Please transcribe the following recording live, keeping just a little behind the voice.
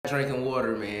drinking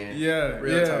water, man. Yeah,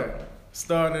 Real talk.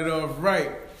 Starting it off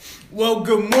right. Well,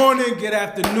 good morning, good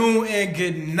afternoon, and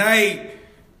good night.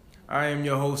 I am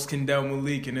your host, Kendall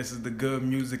Malik, and this is the Good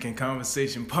Music and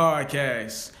Conversation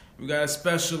Podcast. We got a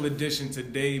special edition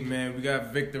today, man. We got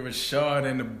Victor Rashad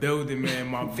in the building, man.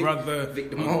 My brother, a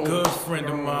good friend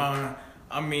of mine.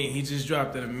 I mean, he just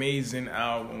dropped an amazing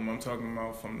album. I'm talking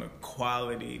about from the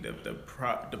quality, the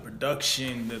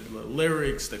production, the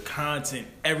lyrics, the content,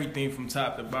 everything from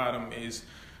top to bottom is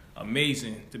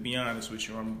amazing. To be honest with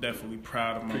you, I'm definitely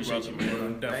proud of my brother, man.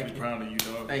 I'm definitely proud of you,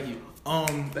 dog. Thank you.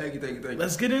 Thank you.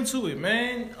 Let's get into it,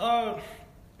 man.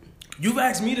 You've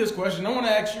asked me this question. I want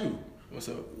to ask you. What's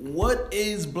up? What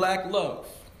is black love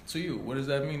to you? What does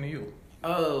that mean to you?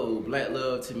 Oh, black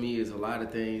love to me is a lot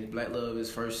of things. Black love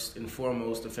is first and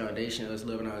foremost the foundation of us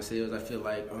loving ourselves. I feel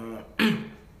like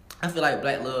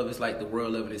black love is like the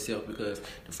world loving itself because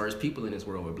the first people in this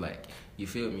world were black. You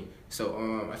feel me?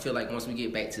 So I feel like once we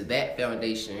get back to that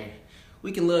foundation,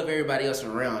 we can love everybody else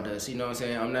around us. You know what I'm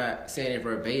saying? I'm not saying it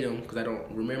verbatim because I don't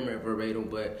remember it verbatim,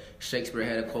 but Shakespeare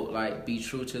had a quote like, "Be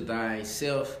true to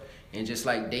thyself, and just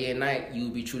like day and night, you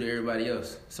will be true to everybody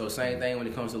else." So same thing when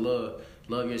it comes to love.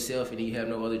 Love yourself, and you have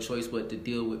no other choice but to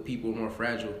deal with people more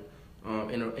fragile,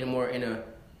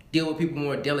 deal with people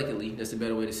more delicately. That's a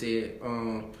better way to say it.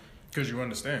 Because you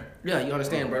understand. Yeah, you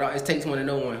understand, bro. It takes one to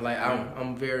know one. Like I'm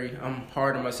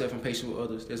hard on myself and patient with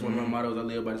others. That's one of my mottos I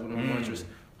live by. That's one of my mantras.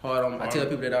 I tell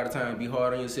people that all the time. Be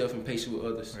hard on yourself and patient with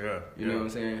others. Yeah. You know what I'm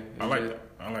saying? I like that.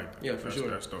 Yeah, for sure.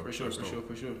 That's dope. For sure.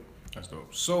 That's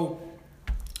dope. So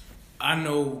I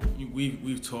know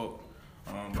we've talked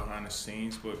behind the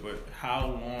scenes, but how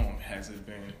long has it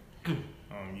been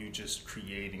you just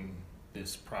creating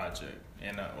this project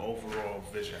and an overall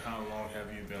vision? How long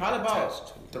have you been probably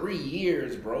attached about to? 3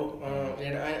 years, bro.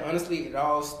 And honestly, it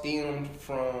all stemmed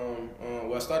from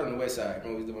I started on the west side.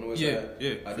 You know, we was on the west side.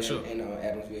 Yeah, for sure. In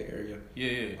Adamsville area.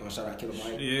 Yeah. Shout out Killer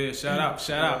Mike. Yeah, shout out.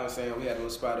 You know what I'm saying? We had a little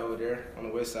spot over there on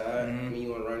the west side. Me,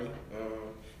 you, and Ronnie.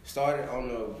 Started on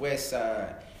the west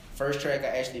side. First track I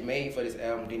actually made for this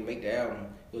album, didn't make the album.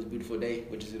 It was a Beautiful Day,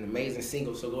 which is an amazing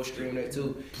single, so go stream that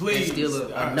too. Please. It's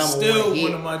still a number still one hit.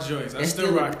 One of my joints. I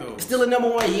still rock those. It's still a number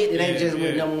one hit. It ain't just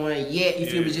yeah. number one yet. You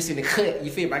feel me? Just in the cut. You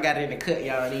feel me? I got it in the cut,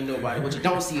 y'all. Ain't nobody. What you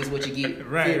don't see is what you get.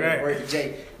 Right. Word to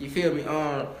Jay. You feel me?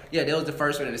 Yeah, that was the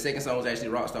first one, and the second song was actually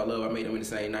Rockstar Love. I made them in the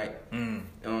same night. And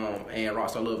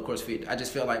Rockstar Love, of course, fit. I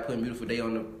just felt like putting Beautiful Day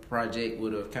on the project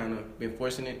would have kind of been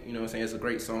forcing it. You know what I'm saying? It's a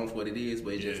great song for what it is,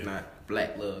 but it's just not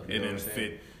black love. It didn't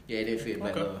fit. Yeah, it didn't fit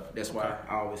black love. That's why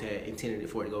I always had intended it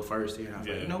for it to go first. And I was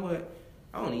like, you know what?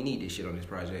 I don't even need this shit on this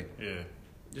project. Yeah.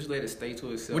 Just let it stay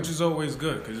to itself. Which is always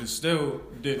good, because it still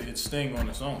did its thing on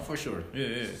its own. For sure.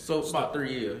 Yeah. So about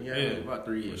 3 years. Yeah, about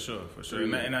 3 years. For sure.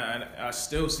 And I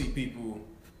still see people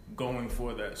going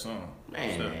for that song.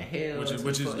 Man, so, hell.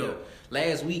 Which is dope.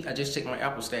 Last week, I just checked my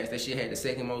Apple stats. That shit had the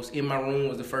second most. In My Room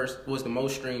was the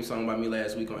most streamed song by me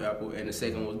last week on Apple, and the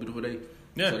second was Beautiful Day.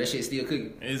 Yeah. So that shit's still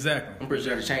cooking. Exactly. I'm pretty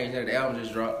sure the change that the album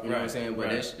just dropped. You know what I'm saying? But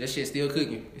that shit's still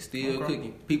cooking. It's still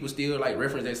cooking. People still like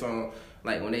reference that song.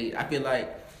 Like when I feel like,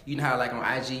 you know how like on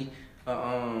IG,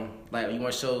 like you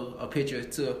want to show a picture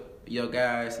to your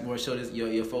guys, you want to show this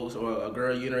your folks or a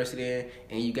girl you're interested in,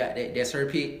 and you got that's her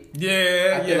pic.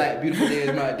 Yeah. I feel like Beautiful Day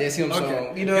is that's him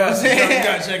song. You know what I'm You saying?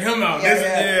 gotta check him out.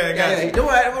 Yeah. Do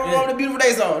what wrong with the Beautiful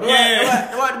Day song? Do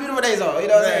what the Beautiful Day song? You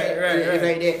know what I'm saying? Right.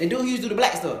 Like that. The dude who used to do the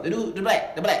black stuff. The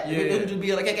black. Yeah. The dude who do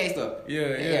BLKK stuff. Yeah.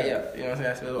 You know what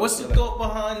I'm saying? What's the thought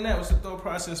behind that? What's the thought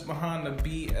process behind the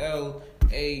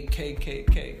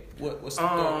BLAKKK? What's the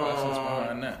thought process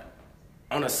behind that?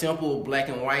 On a simple black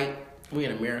and white. We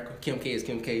in America. Kim K is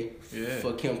Kim K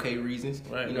for Kim K reasons.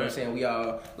 Right, you know what I'm saying? We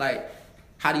all like,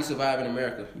 how do you survive in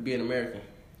America? You be an American.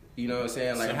 You know what I'm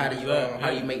saying? Like, how do you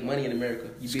make money in America?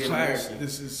 You be an American.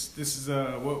 This is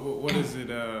what is it?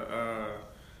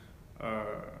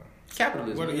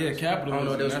 Capitalism. Capitalism. I don't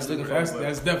know what else looking for.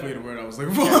 That's definitely the word I was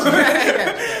looking for.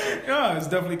 Yeah, it's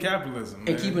definitely capitalism.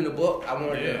 And keeping the book, I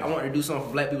wanted to do something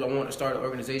for black people. I wanted to start an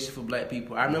organization for black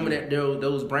people. I remember that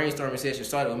those brainstorming sessions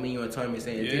started with me and Thomas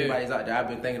saying, if anybody's out there, I've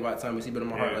been thinking about Thomas. He been on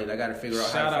my heart lately. I got to figure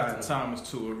out how to find him. Shout out to Thomas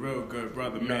too, a real good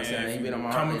brother, you know man. What I'm saying? He been on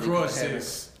my heart. Come across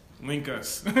this. Link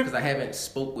us. Because I haven't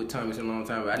spoke with Thomas in a long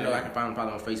time, but I know I can find him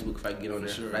probably on Facebook if I can get on there.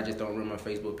 Sure. But I just don't remember my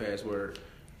Facebook password.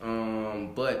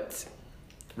 But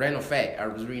random fact, I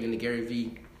was reading the Gary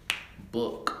Vee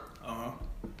book.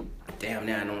 Damn,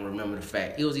 now I don't remember the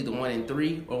fact. It was either 1 in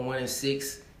 3 or 1 in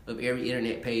 6 of every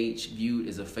internet page viewed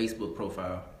as a Facebook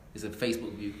profile. It's a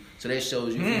Facebook view. So that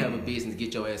shows you if you have a business,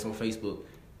 get your ass on Facebook.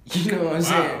 You know what I'm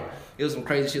saying? It was some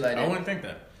crazy shit like that. I wouldn't think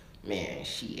that. Man,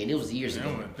 and it was years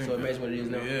ago. So imagine what it is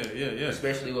now. Yeah.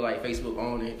 Especially with like Facebook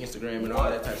on and Instagram and all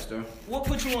that type of stuff. What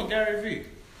put you on Gary Vee?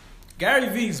 Gary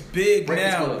Vee's big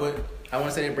Breakfast now, Club. but I want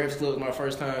to say that Breakfast Club was my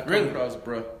first time coming across,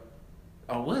 bro.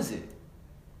 Oh, was it?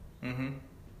 Mm-hmm.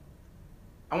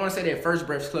 I want to say that first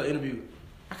Breakfast Club interview.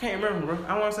 I can't remember, bro.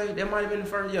 I want to say that might have been the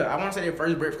first. Yeah, I want to say that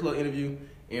first Breakfast Club interview,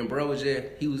 and bro was just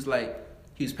he was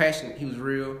passionate, he was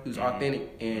real, he was authentic,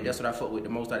 and that's what I fucked with the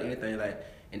most out of anything. Like,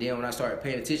 and then when I started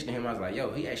paying attention to him, I was like,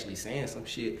 yo, he actually saying some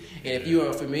shit. And if you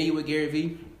are familiar with Gary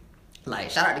Vee, like,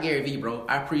 shout out to Gary Vee, bro.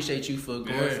 I appreciate you for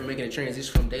going from making a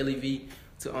transition from Daily V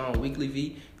to Weekly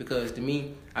V, because to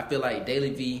me, I feel like Daily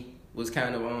V was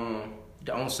kind of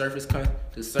the surface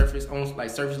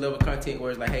level content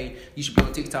where it's like, hey, you should be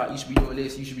on TikTok, you should be doing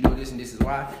this, and this is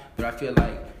why. But I feel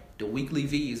like the Weekly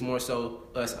V is more so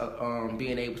us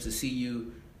being able to see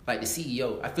you like the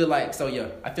CEO. I feel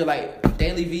like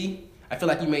Daily V, I feel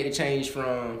like you made a change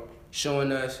from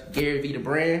showing us Gary V the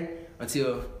brand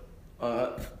until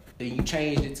then you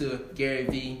changed it to Gary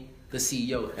V the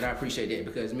CEO, and I appreciate that,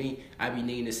 because I be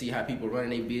needing to see how people running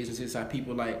their businesses, how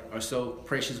people like are so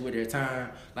precious with their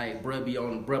time. Like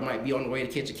bruh might be on the way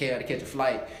to catch a cab, to catch a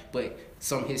flight, but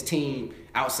some of his team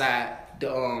outside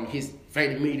his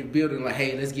favorite meeting building, like,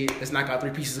 hey, let's knock out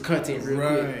 3 pieces of content real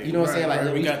quick. You know what I'm saying?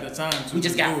 Like, we got the time to. We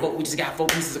just got 4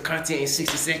 pieces of content in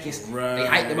 60 seconds. Right. They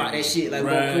hyped about that shit like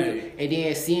real quick, and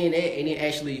then seeing that, and then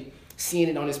actually seeing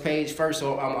it on his page first,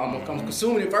 so I'm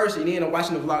consuming it first, and then I'm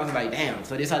watching the vlogs and like, damn,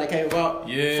 so this how they came about?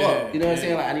 Yeah. Fuck. You know what I'm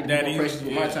saying? Like, I need to be more precious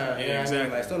with my time. Yeah, exactly. I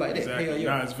mean? Like, stuff like that. Exactly. Hell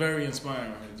yeah. Nah, it's very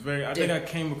inspiring. I think I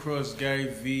came across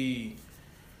Gary Vee,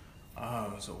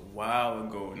 it was a while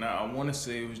ago. Now, I want to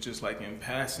say it was just like in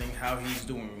passing how he's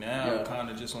doing now, kind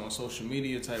of just on social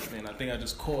media type thing. I think I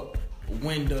just caught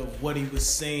wind of what he was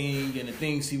saying and the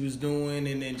things he was doing,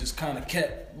 and then just kind of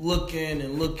kept looking,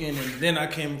 and then I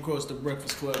came across the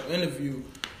Breakfast Club interview,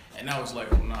 and I was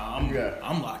like, nah,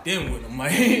 I'm locked in with him.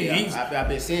 Like, I've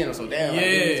been seeing him, so damn. Like,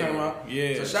 what you talking about?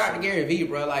 Yeah. So shout out to Gary Vee,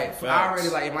 bro. Like, Facts. I already,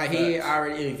 like, in my head, I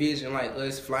already envisioned like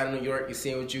us flying to New York and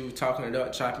seeing with you, talking it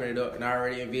up, chopping it up, and I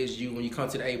already envisioned you when you come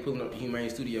to the A, pulling up the Humane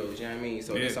Studios. You know what I mean?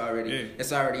 So that's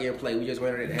already in play. We just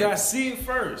waiting to you gotta see it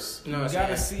first. You know what I'm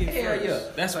gotta saying? see it first. Yeah.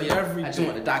 That's what I just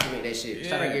want to document that shit.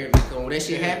 Shout out Gary Vee. So when that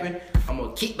shit happen, I'm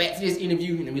gonna kick back to this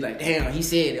interview and be like, damn, he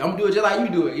said it. I'm gonna do it just like you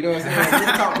do it. You know what I'm saying?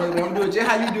 Like, talk, brother. I'm gonna do it just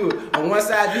how you do it. On one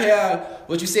side you have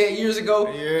what you said years ago,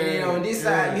 and then on this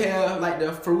side you have like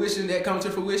the fruition that comes to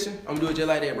fruition. I'm gonna do it just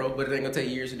like that, bro. But it ain't gonna take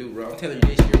years to do, bro. I'm telling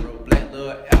you this year, bro. Black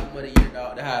Love, album of the year,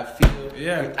 dog. That's how I feel.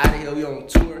 Yeah. Out of here, we on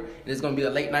tour. And it's gonna be a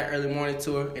late night, early morning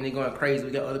tour, and it's going crazy. We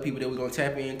got other people that we're gonna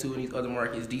tap into in these other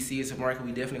markets. DC is a market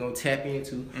we definitely gonna tap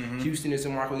into. Mm-hmm. Houston is a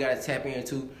market we gotta tap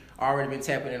into. Already been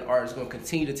tapping in artists. Gonna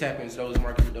continue to tap into those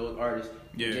markets with those artists.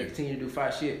 Yeah. Just continue to do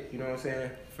fire shit. You know what I'm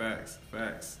saying? Facts.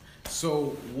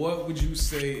 So, what would you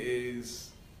say is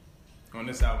on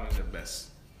this album the best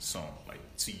song, like,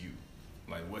 to you?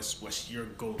 Like, what's your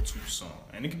go-to song?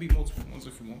 And it can be multiple ones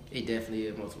if you want. It definitely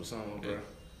is multiple songs, bro.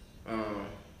 Yeah.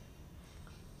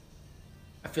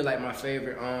 I feel like my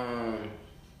favorite,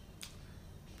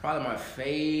 probably my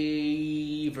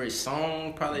favorite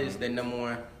song probably is that number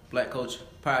one Black Culture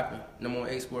Poppin', number one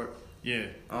export. Yeah.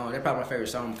 That's probably my favorite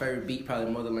song. My favorite beat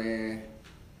probably Motherland.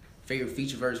 Favorite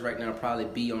feature verse right now probably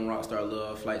be on Rockstar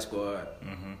Love, Flight Squad.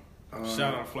 Mm-hmm.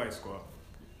 Shout out Flight Squad.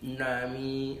 You know what I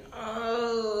mean?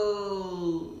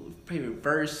 Favorite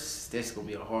verse, that's gonna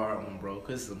be a hard one, bro.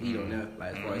 Cause some heat on that,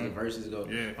 like as far as the verses go.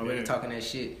 I'm really talking that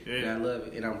shit, and I love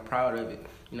it, and I'm proud of it.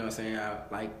 You know what I'm saying?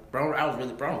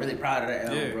 I'm really proud of that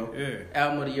album, bro. Yeah.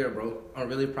 Album of the year, bro. I'm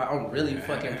really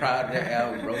fucking proud of that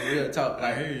album, bro. Real talk,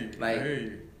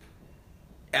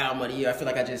 album of the year. I feel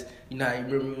like I just, you know how you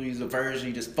remember when you use a version,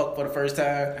 you just fuck for the first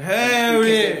time. Hell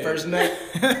yeah. That first night.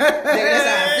 Nigga, that's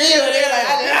how I feel. Nigga, like,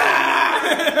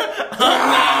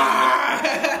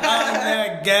 I'm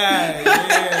that guy.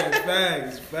 Yeah,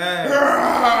 facts.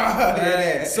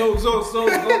 So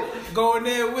go in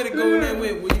there with it.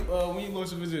 When you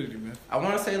lost your virginity, man. I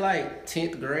want to say like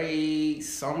 10th grade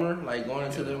summer, like going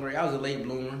into 11th grade. I was a late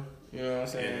bloomer. You know what I'm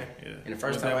saying? Yeah. And the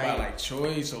first was time that by like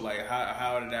choice, or like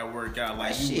how did that work out?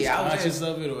 Like you was conscious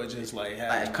of it, or just like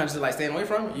conscious of like staying away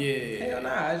from it? Yeah. Hell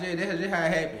nah, that's just how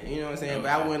it happened. You know what I'm saying?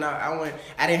 Okay. But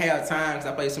I didn't have time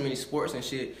because I played so many sports and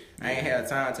shit. I ain't have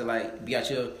time to like be out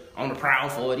here on the prowl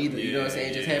for it either. You know what I'm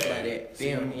saying? It just happened like that.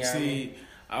 Damn. You know what I mean?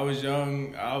 I was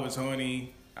young. I was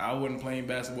horny. I wasn't playing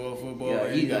basketball, football.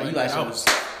 Yeah,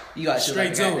 you got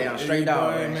straight to it. Straight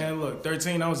dog. Man, look,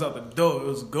 13, I was out the door. It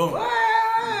was gone.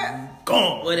 What?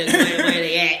 Gone. Where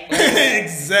they at?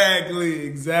 Exactly.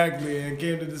 And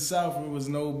came to the South. It was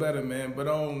no better, man. But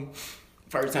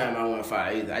First time I went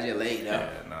fire either. I just laid down.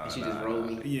 And she just rolled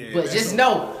me. Yeah, but just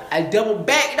know, I double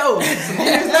back though some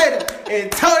years later and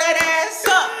tore that ass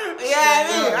up. You know what I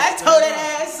mean? I tore that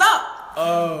ass up.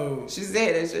 Oh. She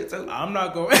said that shit too. I'm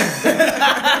not going.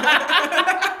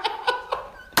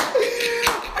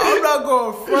 I'm not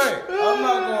going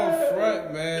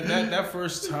front, man. That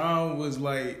first time was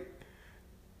like,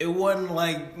 it wasn't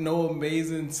like no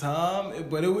amazing time,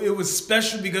 but it was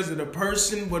special because of the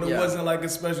person, but it wasn't like a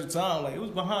special time. Like, it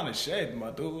was behind a shed, my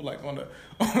dude. Like on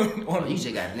you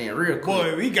just got it in real quick.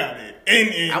 Boy, we got it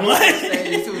in. I want to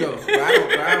stay too though. But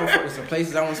I don't fuck with some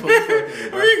places I wasn't supposed to fuck in,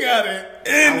 bro. We got it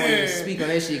in. I want to speak on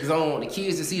that shit because I don't want the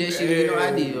kids to see that shit. You know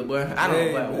I did, but I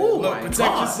don't. But look, protect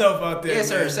yourself out there. Yes,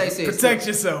 sir. Man. Say sex. Protect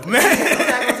yourself, man. I'm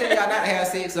not gonna tell y'all not to have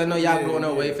sex. I know y'all growing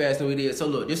up way faster than we did. So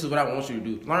look, this is what I want you to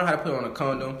do. Learn how to put on a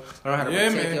condom. Learn how to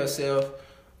protect yourself.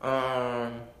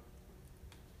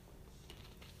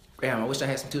 Damn, I wish I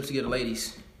had some tips to give the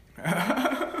ladies.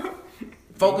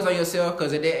 Focus on yourself,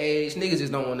 because at that age, niggas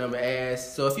just don't want number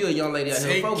ass. So if you're a young lady out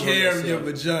here, focus on yourself. Take care of your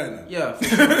vagina. Yeah,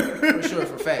 for sure,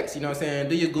 for facts. You know what I'm saying?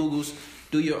 Do your Googles,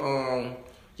 do your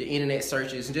internet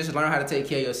searches, and just learn how to take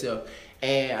care of yourself.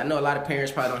 And I know a lot of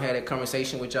parents probably don't have that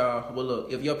conversation with y'all. Well,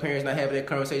 look, if your parents not having that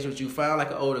conversation with you, find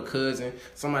like an older cousin,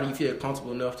 somebody you feel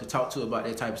comfortable enough to talk to about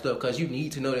that type of stuff, because you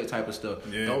need to know that type of stuff.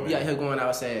 Yeah, don't be out here going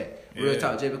outside. Real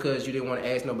talk, just because you didn't want to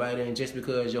ask nobody, and just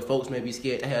because your folks may be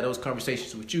scared to have those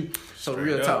conversations with you. So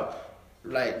real talk.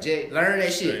 Like, learn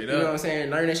that shit. You know what I'm saying?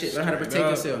 Learn that shit. Learn how to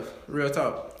protect yourself. Real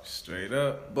talk. Straight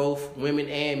up. Both women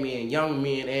and men. Young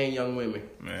men and young women.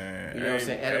 Man. You know what I'm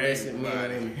saying? Adolescent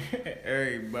men and women.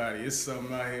 Everybody. It's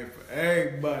something out here for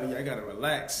everybody. I gotta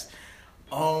relax.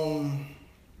 Man,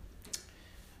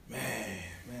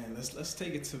 let's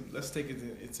take it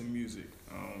into music.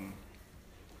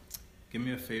 Give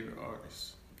me a favorite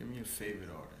artist.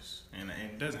 And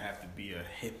it doesn't have to be a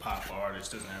hip hop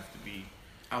artist. Doesn't have to be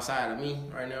outside of me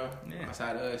right now. Yeah.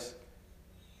 Outside of us.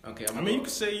 Okay. I mean, you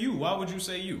could say you. Why would you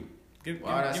say you? Give me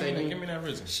that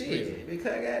reason. Shit,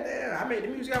 because goddamn, I make the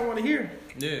music I want to hear.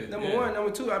 Yeah. Number one, number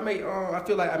two, I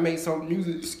feel like I make some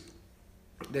music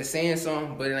that's saying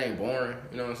something, but it ain't boring.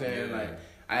 You know what I'm saying? Yeah. Like,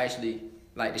 I actually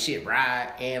like the shit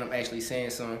ride, and I'm actually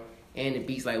saying something. And the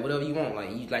beats, like, whatever you want.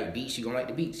 Like, you like beats, you gonna like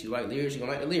the beats. You like lyrics, you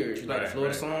gonna like the lyrics. You like the flow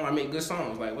of the song, I make good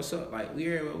songs. Like, what's up? Like, we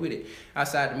here with it.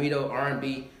 Outside of me, though,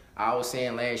 R&B, I was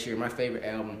saying last year, my favorite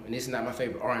album, and this is not my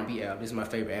favorite R&B album, this is my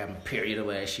favorite album, period, of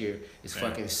last year, is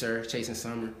fucking Sir, Chasing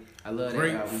Summer. I love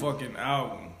that album. Great fucking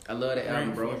album. I love that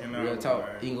album, bro. Real talk.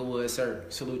 Man. Inglewood, Sir.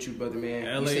 Salute you, brother, man.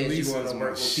 LA you said you want to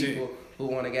work with people who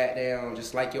want to goddamn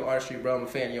just like your artistry, bro. I'm a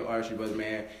fan of your artistry, brother,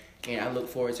 man. And I look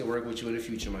forward to working with you in the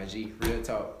future, my G. Real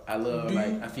talk. I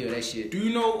feel that shit. Do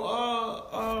you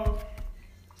know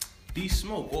D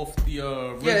Smoke off the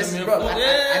yes, bro.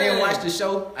 I didn't watch the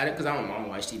show. Because I don't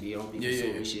watch TV. I don't be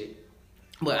consuming shit.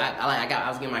 But I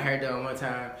was getting my hair done one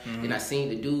time, and I seen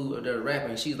the dude, the rapper,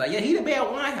 and she was like, yeah, he the bad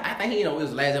one. I think it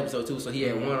was the last episode too, so he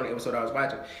had one on the episode I was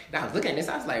watching. And I was looking at this,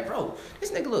 I was like, bro,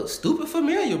 this nigga look stupid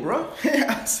familiar, bro.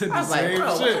 I was like,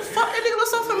 bro, what the fuck? That nigga look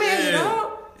so familiar,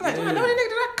 dog. Like, do I know that nigga?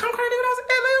 Did I come across that nigga when I was in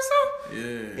LA or something?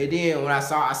 Yeah. And then when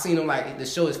I seen him, like, the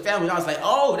show his family, I was like,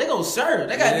 oh, they go Sir.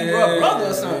 They got to be brother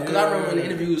or something. Because I remember in the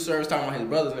interview, Sir was talking about his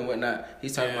brothers and whatnot.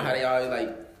 He's talking about how they always,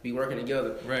 like, be working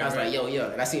together. I was like, yo,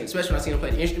 yeah. And I seen, especially when I seen him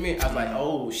play the instrument, I was like,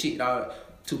 oh, shit, dog.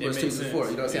 2 + 2 = 4. You know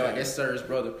what I'm saying? Like, that's Sir's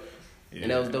brother. Yeah. And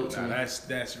that was dope to me.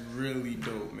 That's really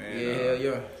dope, man. Yeah, hell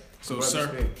yeah. So Sir,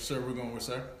 we're going with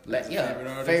Sir. Like,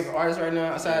 yeah, favorite artist right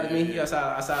now outside of me. Yeah,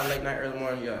 outside late night, early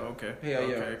morning. Yeah. Okay. Hell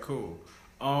yeah. Okay, cool.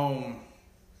 I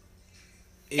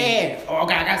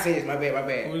gotta say this. My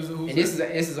bad. Who's this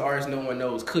is an artist no one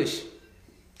knows. Kush.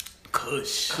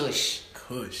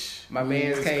 My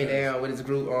man came down with his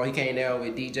group. He came down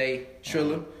with DJ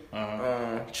Trilla,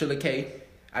 Trilla K.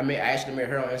 I actually met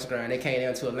her on Instagram. They came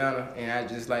down to Atlanta, and I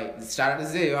just like shout out to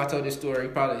Zell. I told this story.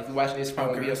 Probably if you watch this,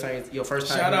 probably be your first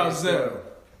time. Shout out Zell.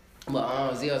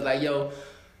 But Zell's like, yo,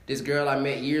 this girl I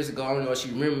met years ago. I don't know if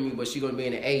she remember me, but she gonna be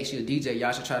in the A. She a DJ.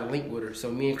 Y'all should try to link with her.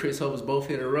 So me and Chris Hopers both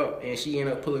hit her up, and she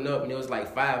ended up pulling up, and it was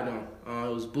like 5 of them.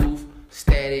 It was Booth,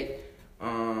 Static.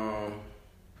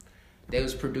 They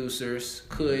was producers.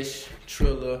 Kush,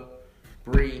 Trilla,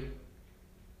 Bree.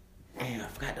 Damn, I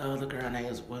forgot the other girl name.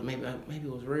 Maybe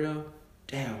it was Real.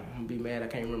 Damn, I'm gonna be mad. I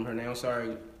can't remember her name. I'm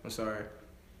sorry.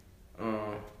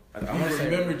 I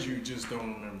remembered you, just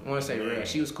don't remember. I want to say Real.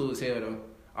 She was cool as hell though.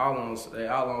 All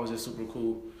along was just super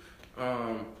cool.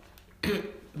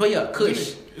 But yeah,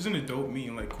 Kush. Isn't it dope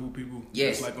meeting like cool people?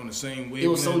 Yes. It's like on the same wave. It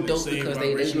was so dope because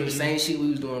they doing the same shit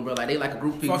we was doing, bro. Like they like a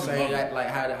group of people saying like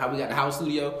how we got the house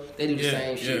studio. They do the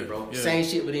same shit, bro. Yeah. Same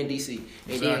shit within DC.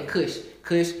 And then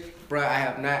Kush, bro. I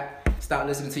have not stopped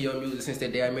listening to your music since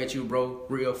that day I met you, bro.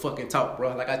 Real fucking talk,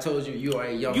 bro. Like I told you, you are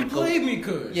a young. You played me,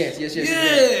 Kush. Yes.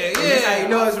 Yeah. That's how you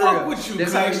know it's real. I fuck with you.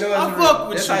 That's how you know it's real. I fuck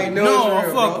with you. That's how you know it's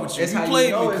real. I fuck with you. That's how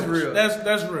you know me, it's real.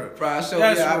 That's real.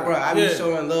 Bro, I be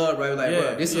showing love, bro. Like,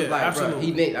 bro, this is like,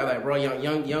 absolutely. bro. I like, bro,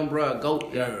 young bro,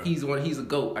 goat. Yeah. He's a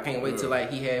goat. I can't wait till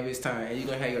like he have his time, and you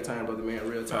gonna have your time, brother, man.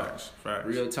 Real talk, Facts.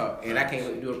 Real talk. And I can't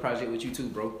wait to do a project with you too,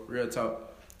 bro. Real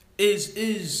talk.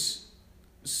 Is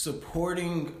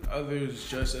supporting others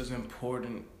just as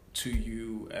important to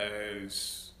you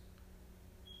as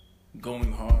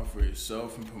going hard for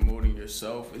yourself and promoting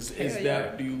yourself? Is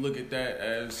that? Do you look at that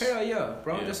as? Hell yeah,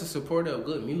 bro. I'm just a supporter of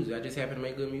good music. I just happen to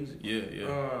make good music. Yeah.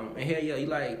 And hell yeah, you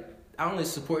like. I only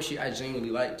support shit I genuinely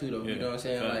like too, though. You know what I'm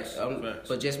saying? Facts.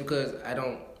 But just because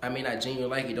I may not genuinely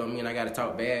like it, don't mean I gotta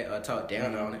talk bad or talk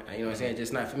down on it. You know what I'm saying?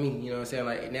 Just not for me. You know what I'm saying?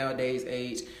 Like nowadays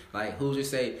age, like who's to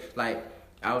say? Like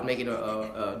I was making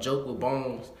a joke with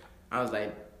Bones. I was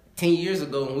like 10 years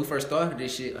ago when we first started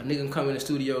this shit. A nigga come in the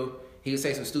studio, he would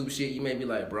say some stupid shit. You may be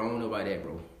like, bro, I don't know about that,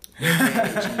 bro.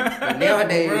 But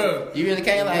nowadays, you really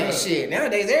can't like shit.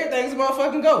 Nowadays, everything's a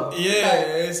motherfucking go. Yeah, like,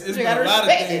 it's you gotta a lot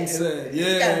respect of things said. Yeah,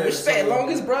 you gotta respect. Long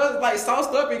as brother like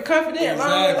sauced up and confident, exactly.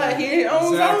 long as like he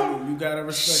owns on. You gotta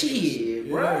respect. Shit,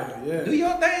 bro. Yeah. Do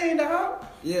your thing, dog.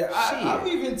 Yeah, I've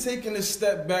even taken a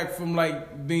step back from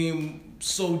like being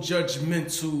so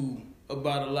judgmental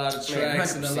about a lot of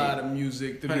tracks and a lot of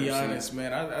music. To 100%. Be honest,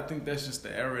 man, I think that's just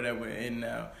the era that we're in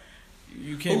now.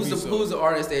 You can't. Who's the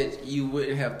artist that you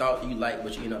wouldn't have thought you liked,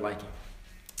 but you end up liking?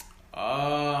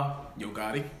 Yo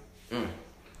Gotti.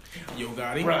 Yo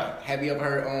Gotti. Bruh, have you ever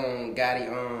heard Gotti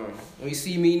when you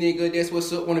see me nigga, that's what's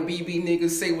up. When a BB niggas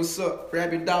say what's up,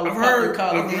 grab your dollar. I've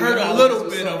heard a little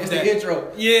bit of that. It's the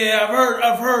intro. Yeah,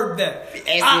 I've heard that.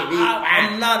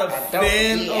 I'm not a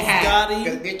fan of Gotti.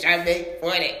 Cause bitch, I make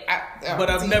money. But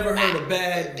I've never heard a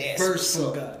bad verse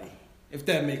from Gotti, if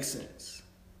that makes sense.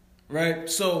 Right?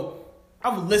 So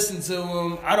I've listened to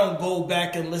him. I don't go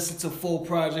back and listen to full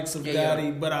projects of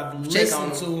Gotti, but I've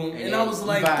listened to him, and I was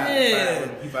like,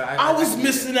 I was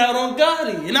missing out on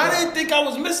Gotti, and I didn't think I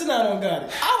was missing out on Gotti.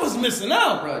 I was missing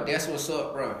out, bro. That's what's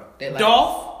up, bro.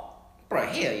 Dolph. Bro,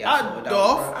 hell yeah.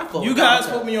 Dolph. You guys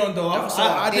put me on Dolph.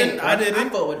 I didn't. I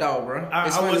fuck with Dolph, bro. I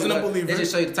wasn't a believer. They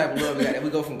just show you the type of love we got. We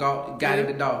go from Gotti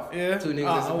to Dolph. Yeah. Two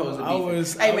niggas that's supposed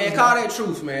to be. Hey, man, call that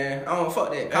truth, man. I don't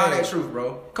fuck that. Call that truth,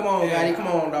 bro. Come on, Gotti. Come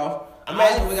on, Dolph.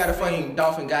 Imagine we got a fucking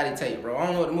Dolph and Gotti tape, bro. I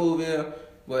don't know what the move is,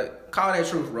 but call that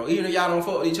truth, bro. Even if y'all don't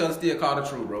fuck with each other, still call the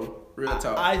truth, bro. Real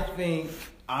talk. I think,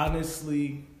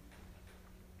 honestly,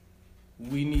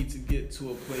 we need to get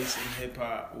to a place in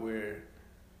hip-hop where,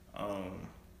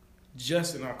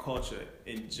 just in our culture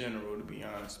in general, to be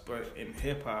honest, but in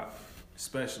hip-hop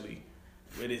especially,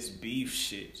 where this beef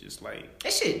shit just like...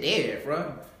 That shit dead,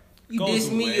 bro. You diss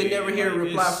me, you'll never hear a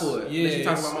reply for it. Yeah, unless you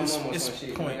talk about my mom or some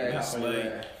shit. Pointless,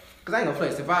 Cause I ain't gonna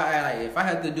flex. If I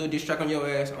had to do a diss track on your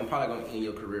ass, I'm probably gonna end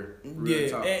your career. Real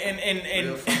talk. And I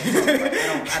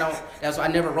don't. That's why I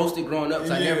never roasted growing up.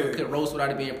 So I never could roast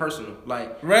without it being personal.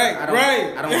 Like I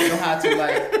don't know how to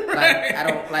like I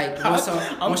don't like.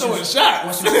 I'm throwing shots.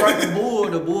 Once you start the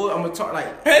bull. I'm gonna talk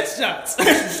like headshots.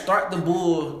 Once you start the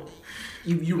bull.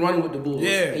 You running with the bulls,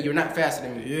 and you're not faster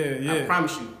than me. Yeah. I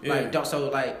promise you. Like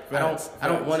Facts. I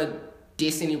don't want to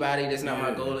diss anybody. That's not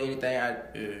my goal or anything. I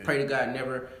pray to God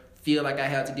never feel like I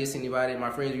have to diss anybody.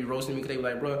 My friends be roasting me because they be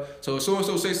like, bro, so and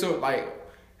so say so. Like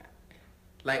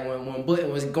when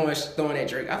Button was throwing that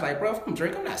Drake, I was like, bro, if I'm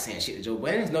Drake, I'm not saying shit to Joe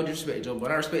Budden. There's no disrespect to Joe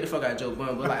Budden. I respect the fuck out of Joe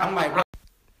Budden, but like I'm like, bro.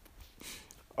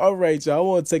 All right, y'all. I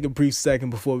want to take a brief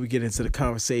second before we get into the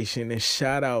conversation and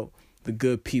shout out the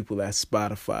good people at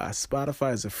Spotify.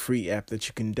 Spotify is a free app that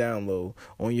you can download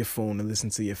on your phone and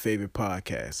listen to your favorite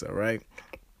podcasts, all right?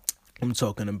 I'm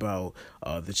talking about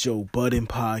the Joe Budden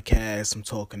podcast. I'm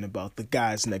talking about the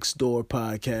Guys Next Door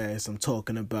podcast. I'm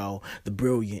talking about the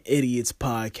Brilliant Idiots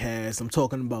podcast. I'm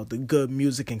talking about the Good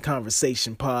Music and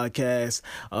Conversation podcast.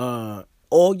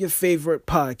 All your favorite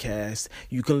podcasts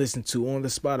you can listen to on the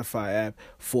Spotify app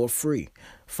for free.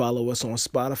 Follow us on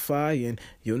Spotify and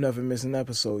you'll never miss an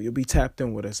episode. You'll be tapped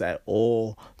in with us at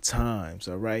all times,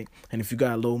 all right? And if you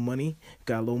got a little money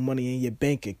in your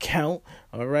bank account,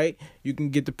 all right, you can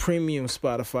get the premium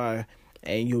Spotify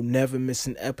and you'll never miss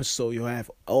an episode. You'll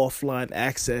have offline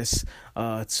access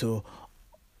to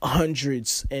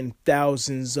hundreds and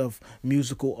thousands of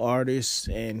musical artists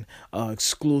and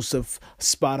exclusive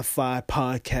Spotify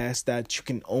podcasts that you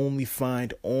can only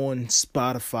find on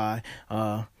Spotify,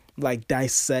 like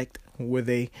Dissect, where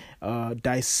they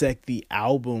dissect the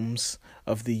albums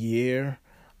of the year.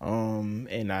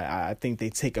 And I think they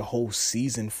take a whole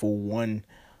season for one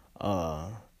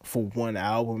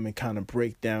album and kind of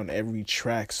break down every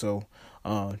track. So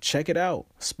check it out.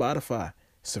 Spotify.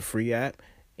 It's a free app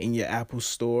in your Apple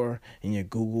Store, in your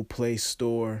Google Play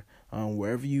Store,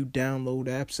 wherever you download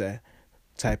apps at.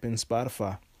 Type in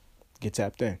Spotify. Get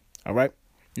tapped in. All right.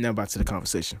 Now back to the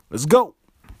conversation. Let's go.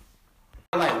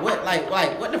 Like what?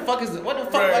 Like what the fuck is what the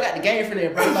fuck? Right. I got the game for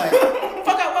there, bro. Like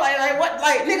fuck out. Like what?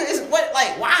 Like nigga, it's what?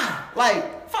 Like why?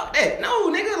 Like fuck that.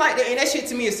 No, nigga. Like that. And that shit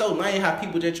to me is so lame. How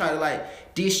people just try to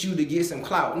like diss you to get some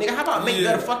clout. Nigga, how about make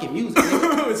better fucking music?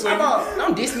 Nigga? How about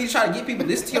don't diss me to try to get people to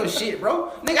listen to your shit,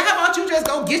 bro? Nigga, how about you just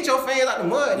go get your fans out the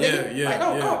mud, nigga? Yeah. Like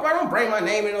don't bring my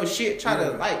name in no shit. Try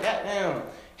to like goddamn.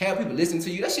 Have people listen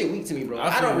to you. That shit weak to me, bro.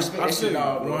 I don't respect that shit at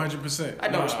all, bro. 100%. I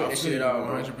don't respect that shit at all,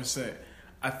 bro. 100%.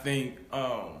 I think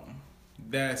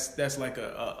that's like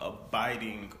a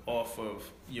biting off of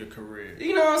your career.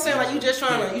 You know what I'm saying? Like you just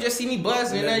trying to, you just see me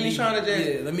buzzing, and then you trying to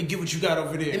just let me get what you got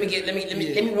over there. Let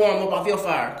me warm up off your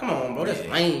fire. Come on, bro. That's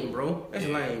lame, bro. That's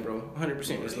lame, bro.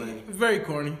 100% that's lame. Very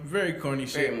corny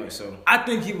shit. Very much so. I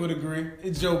think he would agree.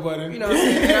 It's Joe Budden. You know what I'm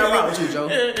saying? And I rock with you, Joe.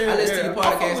 I listen to your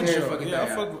podcast and every fucking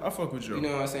thing. I fuck with Joe. You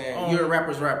know what I'm saying? You're a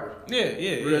rapper's rapper. Yeah.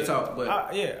 Real talk, but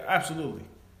absolutely.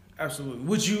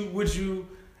 Would you?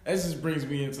 This just brings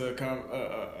me into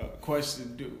a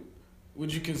question.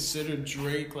 Would you consider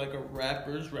Drake like a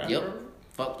rapper's rapper? Yep.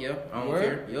 Fuck yeah. I don't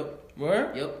care. Yep.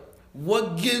 Where? Yep.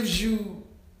 What gives you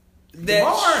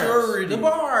that surety? The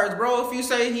bars, bro. If you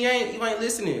say you ain't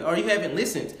listening or you haven't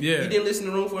listened. Yeah. You didn't listen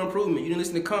to Room for Improvement. You didn't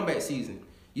listen to Comeback Season.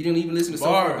 You didn't even listen to So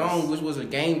Far Gone, which was a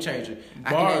game changer. I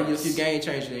can name you a few game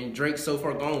changers, and Drake So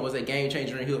Far Gone was a game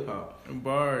changer in hip hop.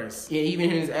 Bars. Yeah,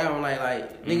 even in his album,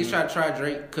 like niggas try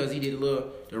Drake because he did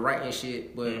the writing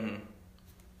shit, but.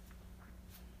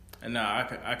 And nah,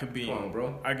 I could be. Come on,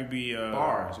 bro. I could be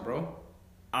bars, bro.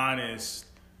 Honest.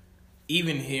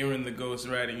 Even hearing the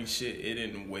ghostwriting shit, it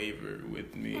didn't waver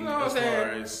with me. You know what I'm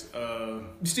saying? As far as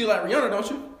you still like Rihanna, don't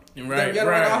you? Right, Rihanna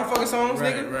write all her fucking songs,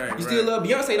 nigga. Right. You still love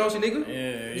Beyonce, don't you, nigga?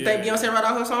 Yeah. You think Beyonce write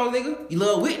all her songs, nigga? You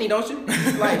love Whitney, don't you?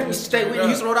 Like you think Whitney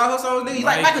Houston wrote all her songs, nigga? You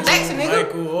like Michael Jackson,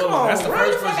 nigga? Come on, that's bro.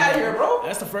 Get the fuck out of here, bro.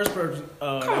 That's the first person.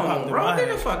 Come on, bro. Get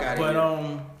the fuck out of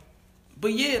here.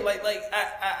 But yeah, like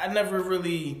I never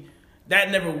really. That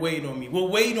never weighed on me.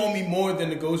 What weighed on me more than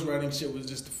the ghostwriting shit was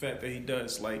just the fact that he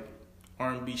does like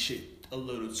R&B shit a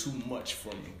little too much for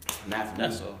me. Not for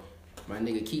me. So my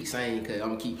nigga keep saying because I'm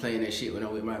gonna keep playing that shit when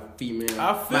I'm with my female.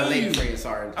 My lady friends.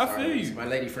 I feel you. My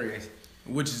lady friends.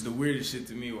 Which is the weirdest shit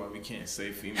to me. Why we can't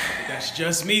say female? But that's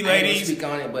just me, ladies. I ain't gonna speak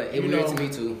on it, but it weird to me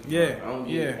too. Yeah. I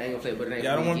ain't gonna play, but it ain't.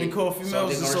 Y'all don't want to be called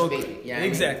females, so yeah,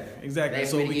 exactly.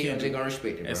 That's all we can do. Gonna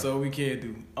respect it, bro. That's all we can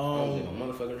do.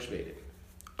 Motherfucker respect it.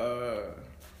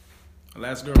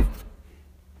 Last girlfriend.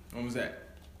 When was that?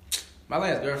 My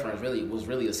last girlfriend was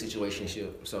really a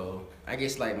situationship. So I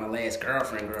guess like my last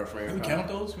girlfriend. Can we count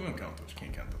those? We don't count those. You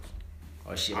can't count those.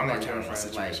 Oh shit, I'm my not counting my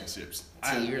situationships.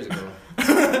 Like 10 years ago.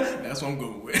 That's what I'm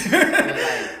going with.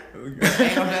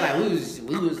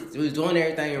 We was doing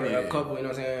everything a couple, you know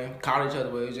what I'm saying? Calling each other,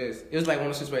 but it was like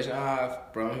one of the situations.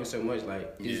 Bro, I'm here so much.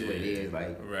 Like this is what it is.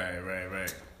 Like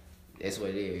right. That's what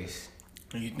it is.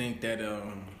 And you think that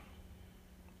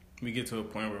we get to a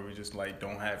point where we just like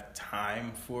don't have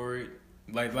time for it?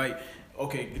 Like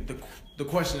okay, the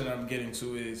question that I'm getting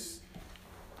to is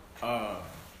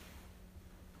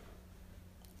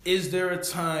there a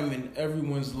time in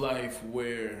everyone's life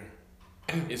where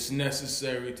it's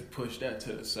necessary to push that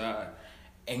to the side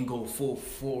and go full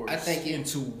force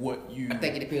into what you... I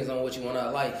think it depends on what you want out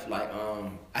of life. Like,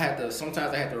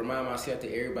 sometimes I have to remind myself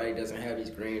that everybody doesn't have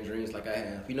these grand dreams like I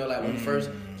have. You know, like when you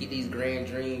first get these grand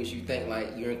dreams, you think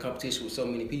like you're in competition with so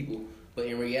many people. But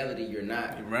in reality, you're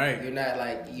not. Right. You're not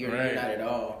like, you're not at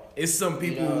all. It's some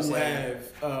people who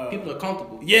have... people are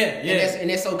comfortable. Yeah. And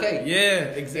that's okay.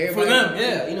 Yeah, exactly. For them,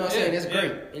 yeah. You know what I'm saying? That's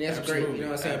great. And that's Absolutely. great. You know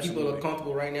what I'm saying? People are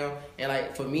comfortable right now. And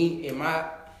like, for me,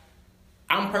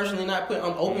 I'm personally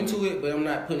I'm open to it, but I'm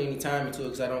not putting any time into it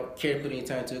because I don't care to put any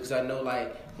time into it because I know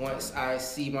like once I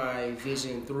see my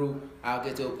vision through, I'll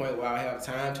get to a point where I'll have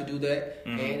time to do that.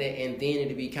 And then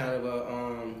it'll be kind of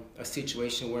a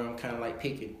situation where I'm kind of like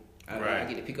picking. I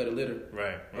get to pick up the litter.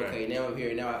 Right. Okay, now I'm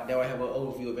here. Now I have an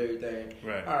overview of everything.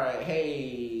 Right. All right.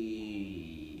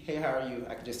 Hey, Hey, how are you?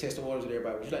 I can just test the waters with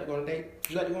everybody. Would you like to go on a date? Would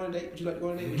you like to go on a date? Would you like to go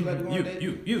on a date? Would you like to go on a date?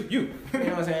 You. You know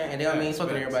what I'm saying? And then I mean,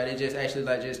 talking to everybody, just actually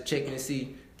like just checking to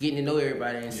see, getting to know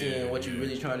everybody and seeing what you're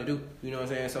really trying to do. You know what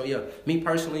I'm saying? So yeah, me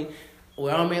personally,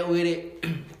 where I'm at with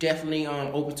it, definitely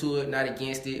open to it, not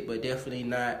against it, but definitely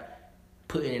not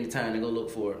putting in the time to go look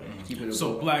for it. Keeping it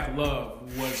so Black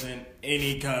Love wasn't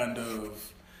any kind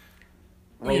of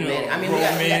romantic. I mean, we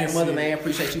got the motherland.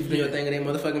 Appreciate you for your thing in that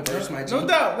motherfucking verse, my G. No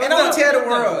doubt. And don't tell the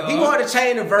world. He wanted to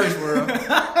change the verse, bro.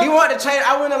 He wanted to change.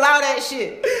 I wouldn't allow that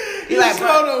shit. He like, bro,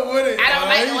 I don't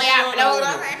like the way I flow.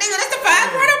 I'm like, nigga, that's the fine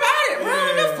part about it, bro.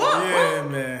 What the fuck, bro? Yeah,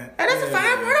 man. And that's the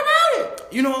fine part about it.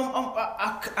 You know,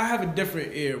 I have a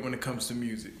different ear when it comes to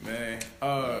music, man.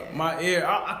 My ear,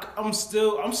 I'm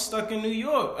stuck in New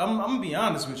York. I'm gonna be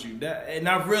honest with you. And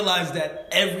I've realized that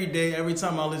every day, every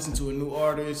time I listen to a new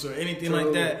artist or anything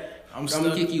like that, I'm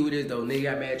gonna kick you with this though. Nigga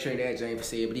got mad Trinidad James for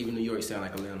saying, but even New York sound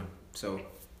like Atlanta. So.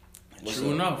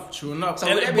 True enough. So with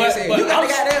that being said, you got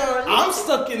the goddamn. I'm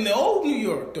stuck in the old New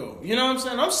York though. You know what I'm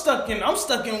saying? I'm stuck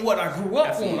in what I grew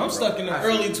up on. I'm stuck in the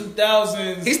early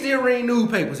 2000s. He still reading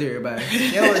newspapers, everybody.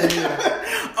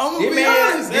 I'm gonna be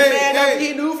honest. Hey,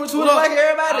 he new for Twitter like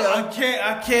everybody else.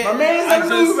 I can't. My man's in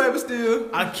the newspaper still.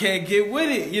 I can't get with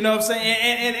it. You know what I'm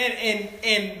saying?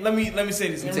 And let me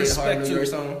say this in respect to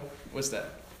song. What's that?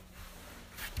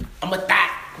 I'm a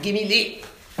thot. Give me lit.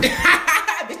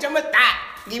 Bitch, I'm a thot.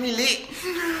 Give me lit.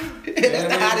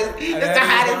 That's the hottest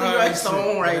New York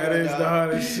song right now. That is the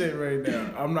hottest shit right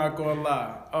now. I'm not gonna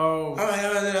lie. I'm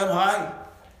high.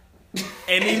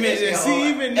 And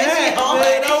even that,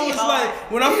 man, I was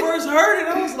like, when I first heard it,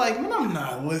 I was like, man, I'm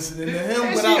not listening to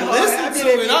him. But I listened to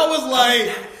it, I was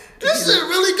like, this shit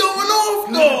really going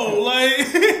off though.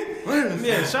 Like,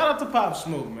 yeah, shout out to Pop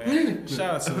Smoke, man.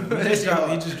 Shout out to him.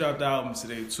 He just dropped the album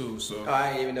today too. So, I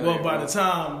ain't even know. Well, by the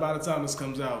time this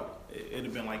comes out, it'd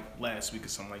have been like last week or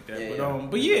something like that.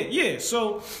 But yeah.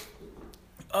 So,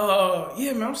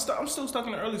 man, I'm still stuck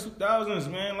in the early 2000s,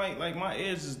 man. Like my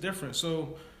ears is different.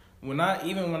 So when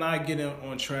I get in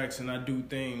on tracks and I do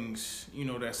things, you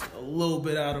know, that's a little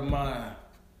bit out of my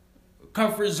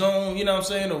comfort zone, you know what I'm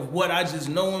saying, of what I just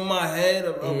know in my head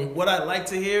of what I like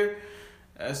to hear.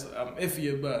 I'm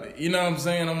iffy about it. You know what I'm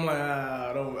saying? I'm like,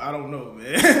 I don't know,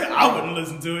 man. I wouldn't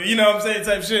listen to it. You know what I'm saying?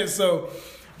 Type shit. So.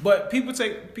 But people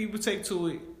take to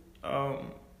it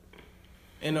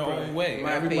in their own way.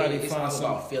 My opinion, it's all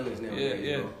about feelings now.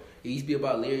 Yeah. Bro. It used to be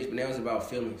about lyrics, but now it's about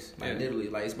feelings. Like literally,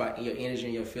 like it's about your energy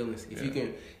and your feelings.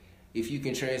 If you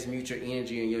can transmute your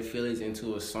energy and your feelings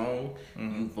into a song,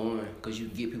 you've won because you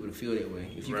can get people to feel that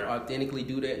way. If you can authentically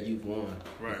do that, you've won.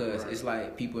 Because it's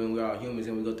like people and we're all humans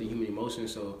and we go through human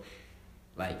emotions. So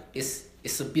like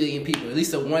it's a billion people, at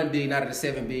least 1 billion out of the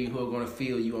 7 billion who are going to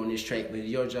feel you on this track. But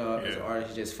your job as an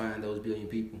artist is just find those billion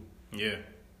people. Yeah.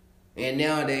 And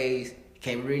nowadays, you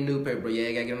can't read newspaper, bro. Yeah,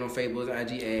 you got to get on Facebook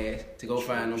and IG ads to go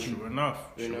find them people. True enough.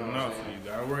 You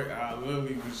gotta I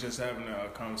literally was just having a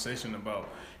conversation about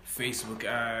Facebook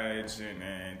ads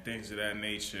and things of that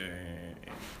nature and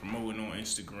promoting on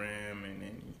Instagram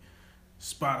and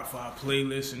Spotify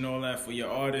playlists and all that for your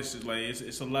artists. It's like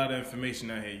it's a lot of information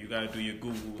out here. You gotta do your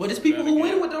Google. But it's people who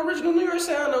win with the original New York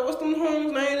sound though. What's them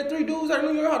homes name? The 3 dudes out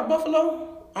of New York out of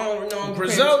Buffalo? I don't know.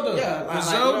 Griselda. Yeah,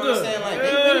 Griselda. You know what I'm saying? Like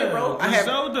they winning, bro.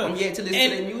 I'm yet to listen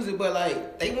to their music, but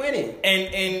like they winning.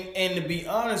 And to be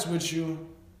honest with you,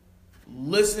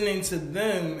 listening to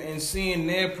them and seeing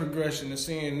their progression and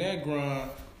seeing their grind,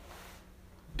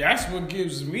 that's what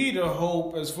gives me the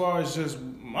hope as far as just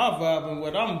my vibe and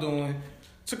what I'm doing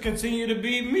to continue to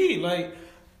be me. Like,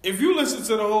 if you listen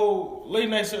to the whole late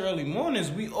nights and early mornings,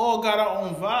 we all got our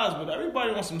own vibes, but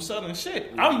everybody wants some southern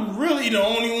shit. I'm really the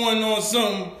only one on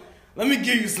some, let me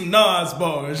give you some Nas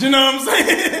bars, you know what I'm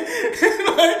saying?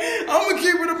 Like, I'm gonna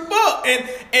keep it a buck.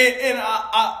 And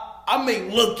I may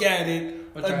look at it.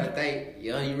 I'm trying to think,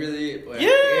 you really, everybody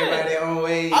their own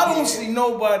way. I don't see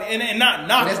nobody, and not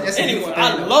that's anyone.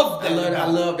 I love that. I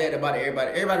love that about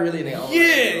everybody. Everybody really in their own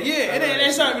way. Yeah. And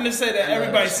it's not even to say that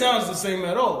everybody sounds the same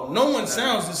at all. No one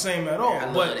sounds the same at all.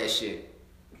 I love that shit.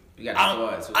 You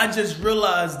got to I just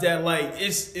realized that like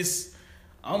it's.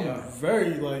 I'm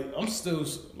very like I'm still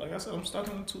like I said I'm stuck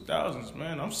in the 2000s,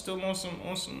 man. I'm still on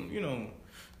some you know.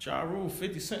 Ja Rule,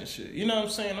 50 Cent shit. You know what I'm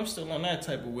saying? I'm still on that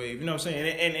type of wave. You know what I'm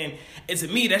saying? And to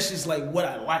me, that's just like what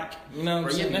I like. You know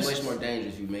what I'm saying? You'd be much more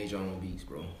dangerous if you made your own beats,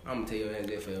 bro. I'm going to tell you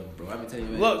that forever, bro. I've been telling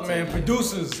you that. Look, man,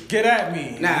 producers, get at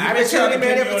me. Nah, I've been telling you,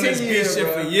 man, that for 10 years,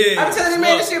 bro. I've been telling you,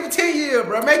 man, this shit for 10 years,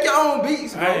 bro. Make your own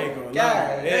beats, bro. I ain't gonna lie.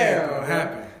 God damn, gonna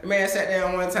happen. The man sat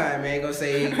down one time, man, gonna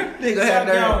say, nigga had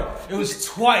nerve. It was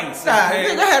twice. Nah,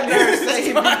 nigga had nerve to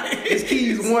say his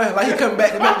keys one, like he coming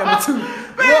back to make number 2.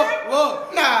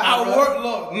 Look.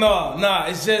 Nah.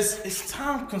 It's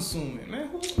time consuming, man.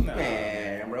 Nah.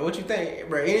 Man, bro, what you think,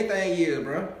 bro? Anything is,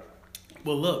 bro.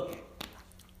 Well, look.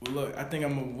 I think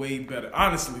I'm a way better.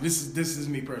 Honestly, this is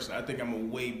me personally. I think I'm a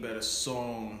way better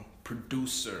song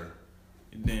producer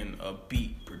than a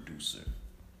beat producer.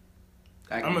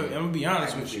 I'm gonna be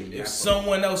honest with you. If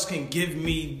someone else can give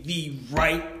me the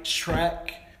right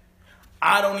track,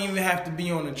 I don't even have to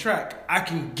be on the track. I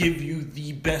can give you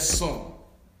the best song.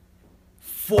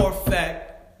 For a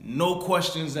fact, no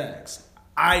questions asked.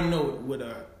 I know it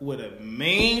with a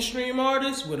mainstream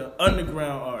artist, with an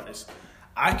underground artist.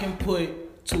 I can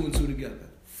put 2 and 2 together.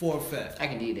 For a fact. I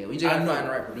can do that. You just gotta find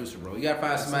the right producer, bro. You gotta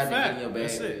find somebody to get in your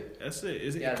bag. That's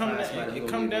it. It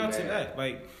come down to that.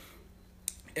 Like,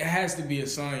 it has to be a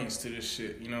science to this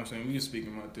shit. You know what I'm saying? We were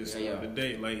speaking about this the other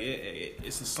day. Like,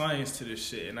 it's a science to this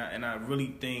shit, and I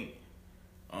really think,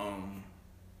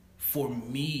 for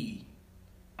me,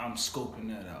 I'm scoping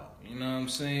that out. You know what I'm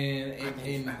saying? I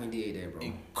can do that, bro.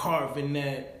 And carving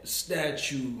that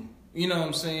statue. You know what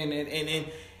I'm saying?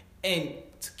 And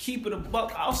to keep it a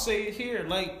buck, I'll say it here.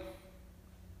 Like,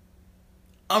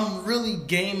 I'm really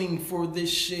gaming for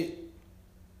this shit.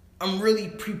 I'm really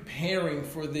preparing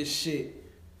for this shit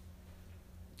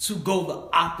to go the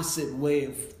opposite way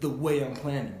of the way I'm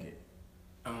planning it.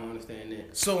 I don't understand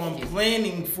that. So I'm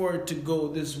planning for it to go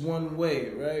this one way,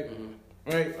 right? Mm-hmm.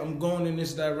 Right? I'm going in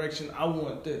this direction. I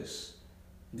want this.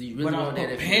 Do you really want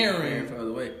that if you're preparing for the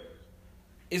other way?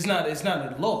 It's not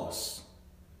a loss.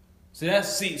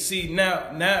 See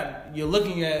now you're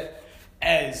looking at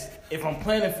as if I'm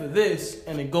planning for this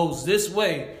and it goes this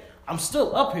way, I'm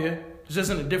still up here,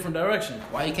 just in a different direction.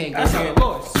 Why you can't go here?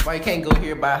 Why you can't go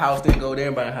here buy a house, then go there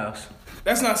and buy a house?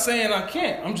 That's not saying I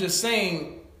can't. I'm just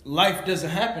saying life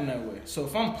doesn't happen that way. So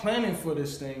if I'm planning for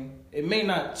this thing, it may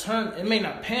not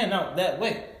pan out that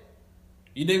way.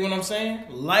 You dig what I'm saying?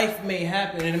 Life may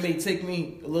happen and it may take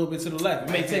me a little bit to the left.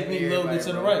 It may take me a little bit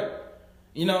to the right.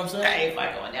 You know what I'm saying? I ain't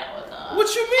fucking with that one.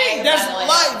 What you mean? That's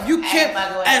life. You can't.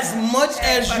 As much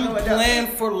as you plan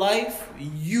for life,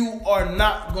 you are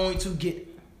not going to get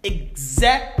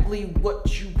exactly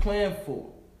what you plan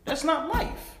for. That's not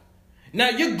life. Now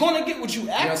you're gonna get what you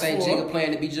asked for. You don't think Jigga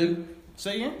playing to be Jigga?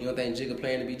 Say again? You don't think Jigga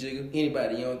playing to be Jigga?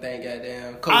 Anybody? You don't think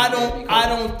goddamn?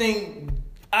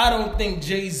 I don't think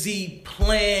Jay-Z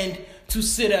planned to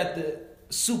sit at the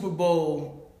Super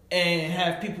Bowl and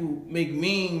have people make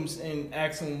memes and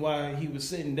ask him why he was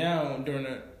sitting down during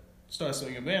the Star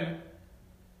Swinging Banner.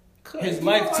 His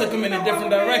life took him in a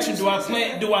different direction. Do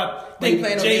I think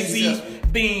Jay-Z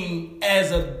being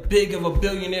as a big of a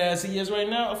billionaire as he is right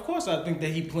now? Of course I think that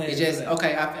he planned.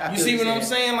 Okay, I you see what I'm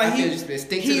saying? Like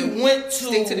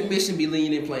stick to the mission, be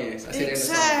lean in plans. I said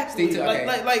exactly. That in the song.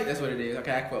 Stick to like that's what it is.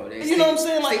 Okay, I quote that. You know what I'm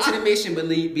saying? Like, stick to the mission, but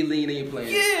be lean in your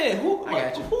plans. Yeah, who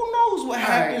knows what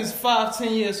happens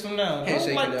 5-10 years from now?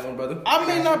 Handshake on that one, brother. I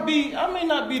may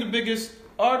not be the biggest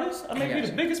artist. I may be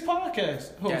the biggest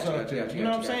podcast host out there. You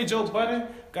know what I'm saying? Joe Budden,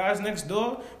 Guys Next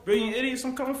Door, Brilliant Idiots.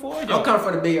 I'm coming for you. I'm coming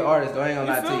for the big artists, though. I ain't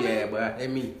gonna lie to you, but that's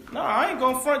me. No, I ain't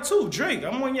going front too. Drake,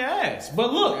 I'm on your ass.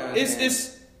 But look,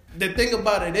 it's the thing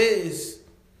about it is,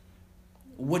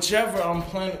 whichever I'm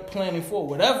planning for,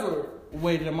 whatever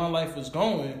way that my life is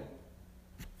going,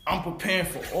 I'm preparing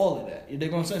for all of that. You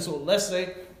dig what I'm saying? So let's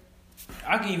say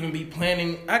I can even be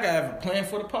planning. I can have a plan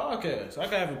for the podcast. I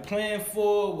can have a plan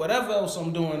for whatever else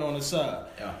I'm doing on the side.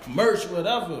 Yeah. Merch,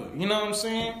 whatever. You know what I'm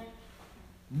saying?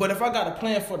 But if I got a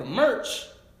plan for the merch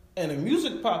and the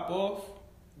music pop off,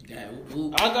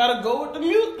 I gotta go with the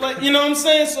music. Like, you know what I'm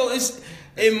saying? So it's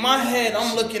in my head.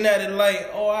 I'm looking at it like,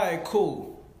 oh, all right,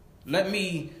 cool. Let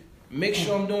me make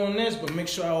sure I'm doing this, but make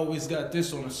sure I always got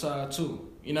this on the side too.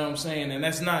 You know what I'm saying? And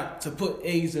that's not to put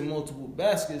eggs in multiple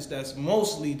baskets. That's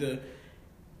mostly to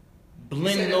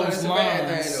blend those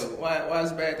lines. Why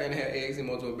is it a bad thing to have eggs in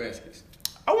multiple baskets?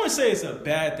 I wouldn't say it's a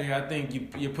bad thing. I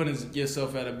think you're putting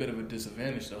yourself at a bit of a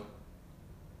disadvantage, though.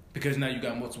 Because now you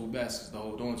got multiple baskets to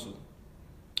hold on to.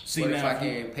 See, what if I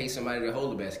can pay somebody to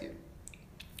hold the basket?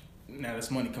 Now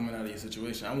that's money coming out of your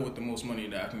situation. I want the most money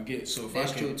that I can get. So if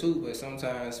that's true, too. But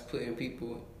sometimes putting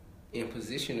people in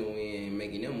position to win,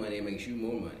 making them money, makes you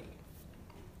more money.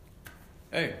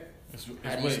 Hey,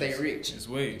 how do you stay rich? It's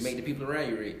ways. Make the people around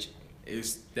you rich.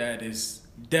 That is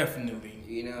definitely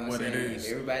what it is.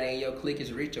 Everybody in your clique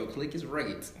is rich. Your clique is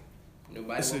rugged.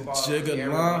 Nobody it's a jigger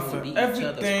line for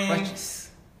everything.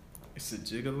 It's a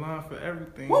jigger line for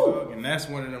everything, dog. And that's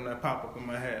one of them that pop up in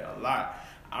my head a lot.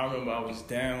 I remember I was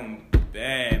down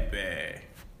bad,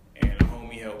 and a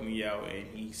homie helped me out, and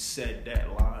he said that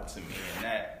line to me, and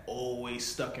that always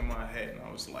stuck in my head, and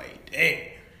I was like, damn,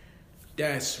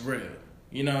 that's real.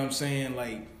 You know what I'm saying?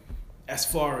 Like, as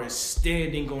far as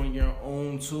standing on your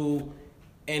own too,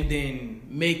 and then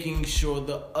making sure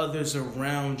the others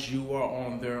around you are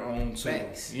on their own too.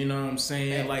 Facts. You know what I'm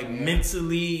saying? Facts, like yeah.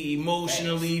 mentally,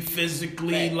 emotionally, Facts.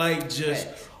 physically, Facts. like just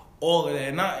Facts. all of that.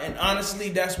 And honestly,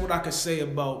 that's what I could say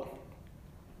about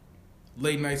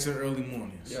late nights and early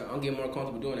mornings. Yeah, I'm getting more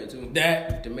comfortable doing it too.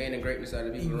 That Demanding greatness out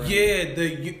of people around. yeah,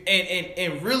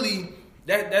 and really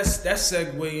that's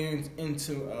segue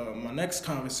into my next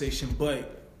conversation,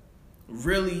 but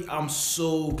really I'm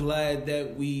so glad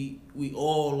that we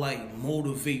all like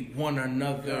motivate one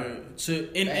another to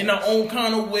in our own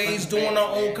kind of ways, doing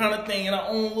our own kind of thing, in our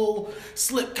own little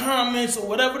slick comments or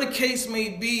whatever the case may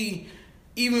be.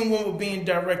 Even when we're being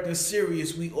direct and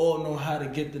serious, we all know how to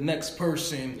get the next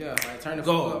person Like turn the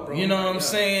go. fuck up, bro. You know what I'm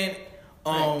saying?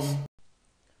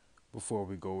 Before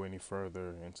we go any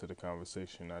further into the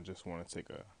conversation, I just want to take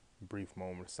a brief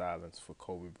moment of silence for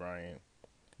Kobe Bryant,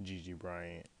 Gigi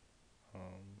Bryant,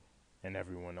 and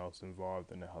everyone else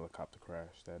involved in the helicopter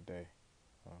crash that day.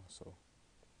 So,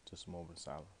 just a moment of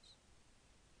silence.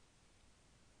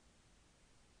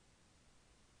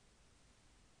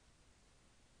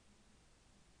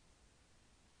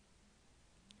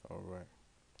 All right.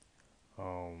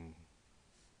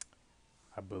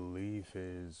 I believe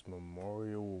his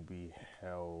memorial will be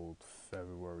held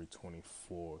February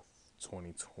 24th,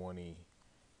 2020,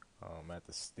 at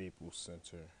the Staples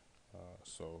Center.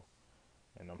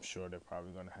 And I'm sure they're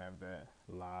probably going to have that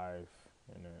live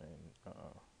and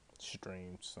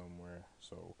streamed somewhere.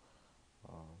 So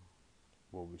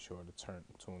we'll be sure to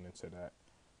tune into that.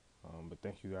 But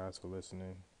thank you guys for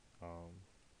listening.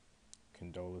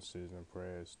 Condolences and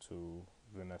prayers to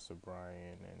Vanessa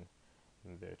Bryant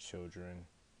and their children,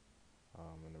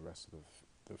 and the rest of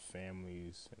the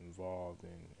families involved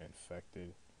and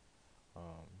affected.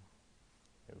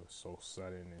 It was so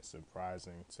sudden and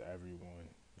surprising to everyone.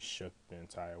 It shook the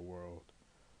entire world.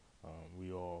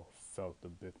 We all felt a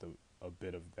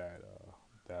bit of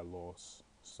that loss.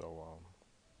 So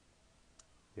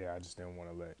I just didn't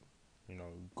want to let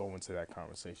go into that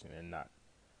conversation and not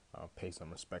pay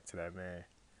some respect to that man.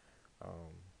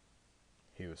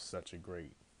 He was such a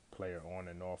great player on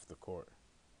and off the court.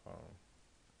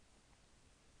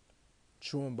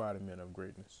 True embodiment of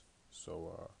greatness.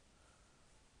 So,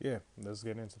 let's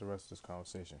get into the rest of this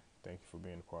conversation. Thank you for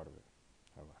being a part of it.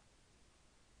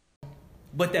 Bye-bye.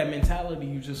 But that mentality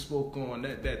you just spoke on,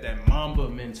 that Mamba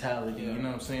mentality, you know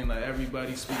what I'm saying? Like,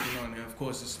 everybody speaking on it. Of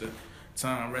course, it's the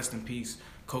time, rest in peace,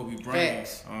 Kobe Bryant.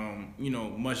 Facts.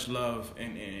 Much love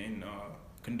and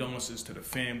condolences to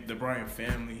the Bryant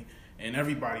family and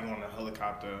everybody on the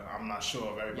helicopter. I'm not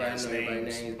sure of everybody's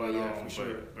names, but for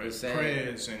sure. But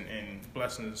prayers and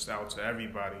blessings out to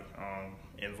everybody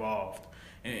involved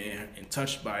and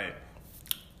touched by it.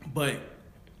 But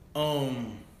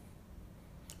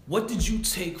what did you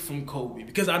take from Kobe?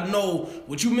 Because I know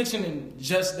what you mentioned in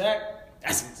just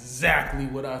that's exactly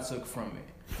what I took from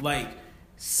it. Like,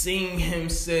 seeing him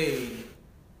say,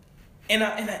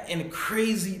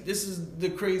 this is the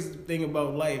crazy thing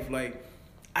about life. Like,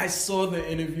 I saw the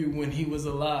interview when he was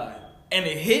alive, and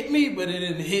it hit me, but it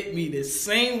didn't hit me the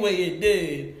same way it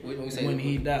did when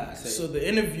he died. So the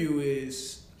interview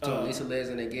is Lisa Les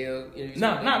and the Gail interview.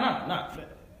 Nah.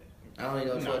 I don't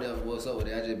even know what's up with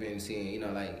it. I just been seeing,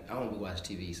 I don't be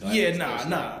watching TV. So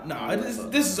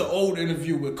This is an old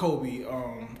interview with Kobe.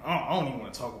 I don't even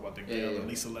want to talk about the Gail and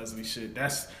Lisa Leslie shit.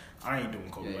 I ain't doing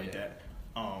Kobe like that.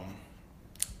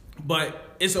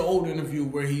 But it's an old interview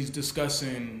where he's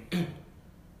discussing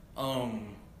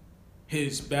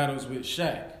his battles with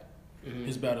Shaq,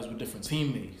 his battles with different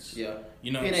teammates. Yeah.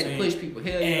 You know what I'm saying? Push people.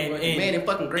 Hell yeah, bro. Man and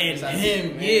fucking greatness. And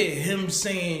him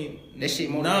saying, that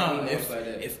shit more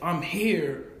if I'm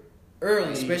here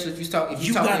early, especially if you talk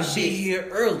gotta be here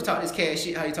early. You talk this cash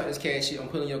shit. How you talk this cash shit? I'm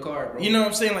pulling your card, bro. You know what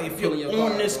I'm saying? Like, if you're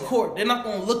on this court, they're not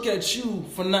gonna look at you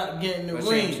for not getting the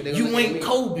ring. You ain't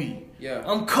Kobe. Yeah,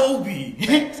 I'm Kobe.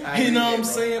 You know what I'm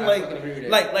saying?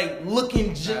 Like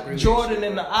looking Jordan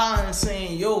in the eye and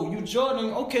saying, "Yo, you Jordan?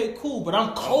 Okay, cool, but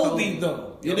I'm Kobe though."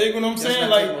 You dig what I'm saying?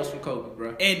 Like, from Kobe,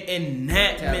 bro. And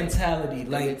that mentality,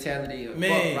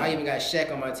 man. I even got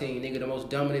Shaq on my team, nigga, the most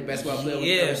dominant basketball player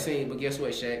we've ever seen. But guess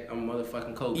what, Shaq? I'm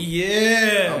motherfucking Kobe.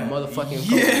 Yeah, I'm motherfucking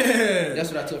Kobe. Yeah,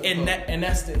 that's what I took. And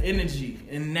that's the energy,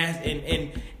 and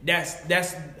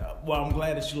that's why I'm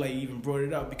glad that you even brought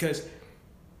it up, because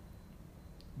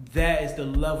that is the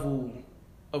level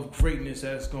of greatness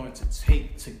that's going to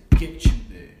take to get you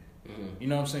there. You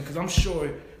know what I'm saying? Because I'm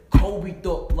sure Kobe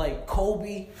thought like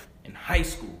Kobe in high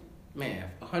school.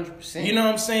 Man, 100%. You know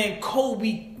what I'm saying?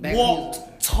 Kobe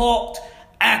walked, talked,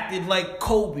 acted like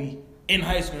Kobe in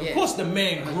high school. Of course, the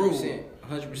man grew,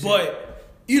 100%. but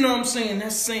you know what I'm saying?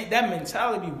 That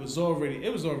mentality was already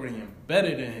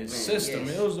embedded in his system.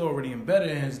 Yes. It was already embedded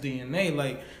in his DNA.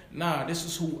 Like, nah, this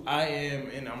is who I am,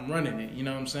 and I'm running it. You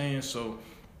know what I'm saying? So,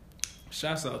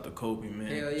 shouts out to Kobe, man.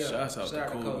 Hell yeah. Shouts out to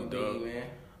Kobe, dog.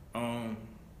 Man.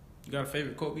 You got a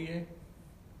favorite Kobe game?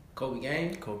 Kobe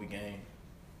game? Kobe game.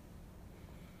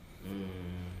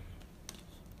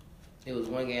 It was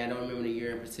one game, I don't remember the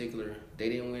year in particular. They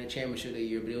didn't win a championship that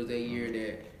year, but it was that year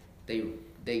that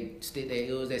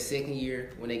it was that second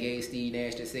year when they gave Steve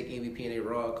Nash the second MVP and they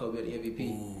robbed Kobe the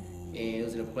MVP. And it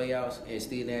was in the playoffs, and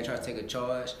Steve Nash tried to take a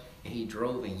charge, and he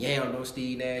drove and yammed on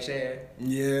Steve Nash ass.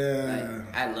 Yeah.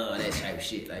 Like, I love that type of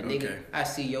shit. Like, nigga, I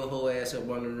see your whole ass up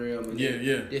on the rim. And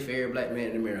this for every black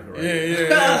man in America, right?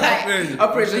 Yeah.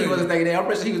 I'm pretty sure he wasn't thinking that. I'm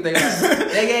pretty sure he was thinking,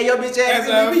 like, they gave your bitch ass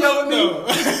MVP over me.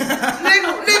 Nigga.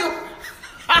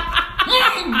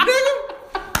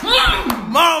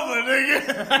 Mama, nigga.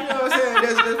 You know what I'm saying?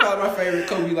 That's probably my favorite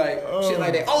Kobe, like, shit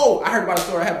like that. Oh, I heard about a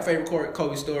story. I have a favorite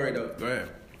Kobe story, though. Go ahead.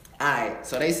 Alright,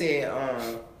 so they said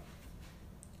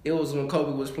it was when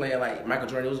Kobe was playing, like, Michael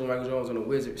Jordan. It was when Michael Jordan was on the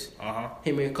Wizards.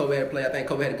 Him and Kobe had to play. I think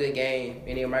Kobe had a good game,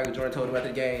 and then Michael Jordan told him about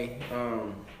the game.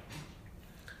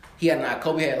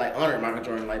 Kobe had, like, honored Michael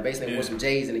Jordan, like, basically wore some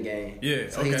J's in the game. Yeah,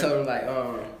 so he told him, like,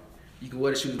 you can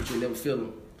wear the shoes, but you'll never feel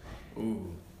them.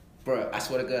 Ooh. Bro, I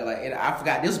swear to God, like, and I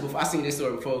forgot this was before I seen this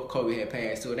story before Kobe had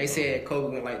passed too. They said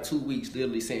Kobe went like 2 weeks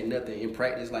literally saying nothing in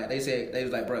practice. Like, they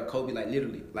was like, bro, Kobe like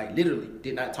literally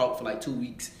did not talk for like 2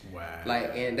 weeks. Wow.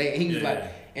 Like, and he was like,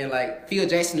 and like Phil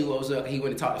Jackson knew what was up. He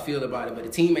went and talked to Phil about it, but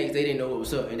the teammates, they didn't know what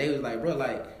was up, and they was like, bro,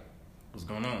 like, what's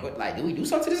going on? What, like, did we do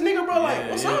something to this nigga, bro? Like,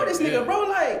 what's wrong with this nigga, bro?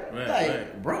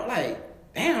 Like, bro,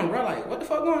 like, damn, bro, like, what the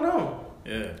fuck going on?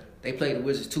 Yeah. They played the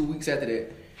Wizards 2 weeks after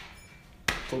that.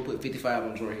 Kobe put 55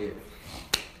 on Jordan head.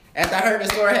 After I heard the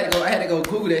story, I had to go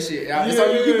Google that shit.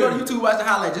 So you go to YouTube, watch the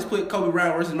highlight. Just put Kobe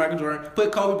Bryant versus Michael Jordan.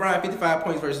 Put Kobe Bryant 55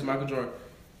 points versus Michael Jordan.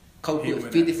 Kobe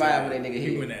put 55 on that nigga head.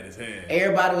 He went at his head.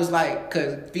 Everybody was like,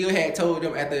 cause Phil had told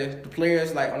them after the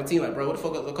players like on the team, like, bro, what the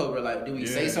fuck up with Kobe? Like, did we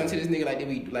say something to this nigga? Like, did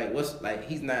we like what's like?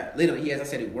 He's not literally. He hasn't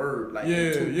said a word. Like,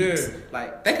 in 2 weeks.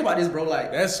 Like, think about this, bro.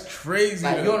 Like, that's crazy.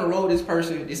 Like, you're on the road. This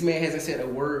person, this man hasn't said a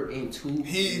word in 2 weeks.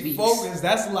 He focused.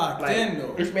 That's locked in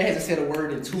though. This man hasn't said a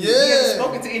word in 2 weeks. He hasn't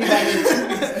spoken to anybody in 2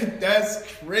 weeks. That's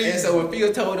crazy. And so when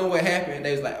Phil told them what happened,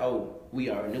 they was like, oh, we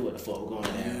already knew what the fuck was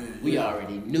going down. We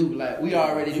already knew. Like, we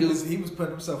already knew. He was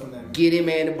putting himself in that. Get him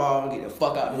man the ball and get the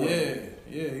fuck out of the way.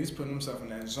 Yeah, he was putting himself in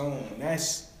that zone.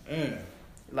 That's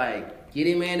like, get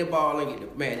him man the ball and get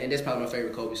the man. And that's probably my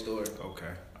favorite Kobe story. Okay.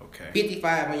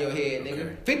 55 on your head,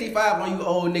 nigga. 55 on you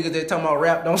old niggas that talking about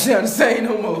rap don't sound the same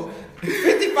no more.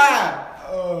 55.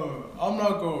 I'm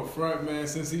not going front, man.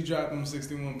 Since he dropped them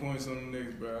 61 points on the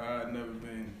Knicks, bro, I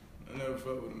never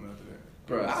felt with him after that.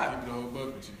 Bro, I keep the whole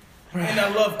buck with you. And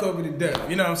I love Kobe to death.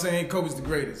 You know what I'm saying? Kobe's the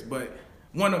greatest, but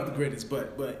one of the greatest.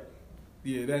 But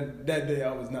yeah, that day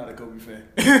I was not a Kobe fan.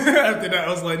 After that, I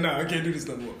was like, nah, I can't do this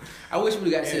no more. I wish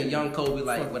we got to see a young Kobe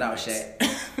like without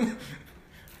Shaq.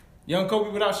 Young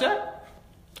Kobe without Shaq?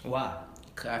 Why?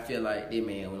 Cause I feel like that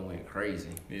man would have went crazy.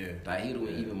 Yeah. Like, he would have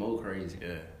went even more crazy.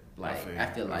 Yeah. Like, I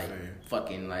feel like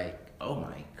fucking like, oh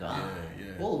my God.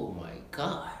 Yeah. Oh my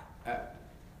God.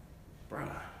 Bruh.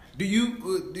 Do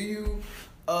you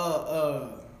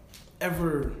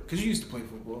ever, because you used to play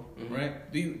football, right?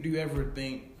 Do you ever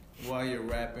think while you're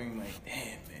rapping, like,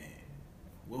 damn, man,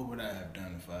 what would I have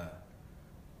done if I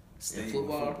stayed in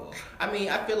football? I mean,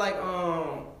 I feel like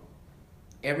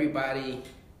everybody,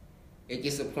 it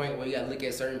gets to a point where you gotta look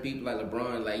at certain people like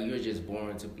LeBron, like, you're just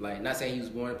born to, like, not saying he was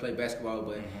born to play basketball,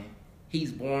 but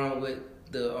he's born with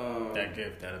the that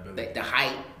gift, that ability, the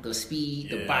height, the speed,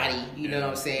 the body, you know what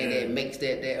I'm saying, that makes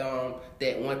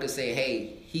that one could say,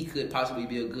 hey, he could possibly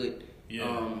be a good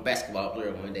basketball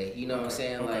player one day. You know what I'm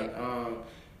saying? Like,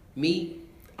 me,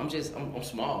 I'm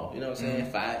small, you know what I'm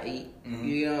saying? 5'8",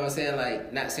 you know what I'm saying?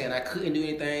 Like, not saying I couldn't do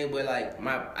anything, but like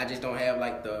I just don't have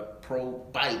like the pro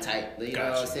body type, you know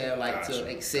what I'm saying? Like, to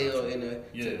excel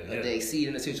to exceed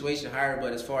in a situation higher.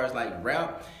 But as far as like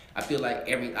rap, I feel like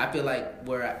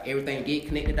where everything did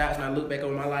connect the dots, and I look back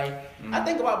over my life, I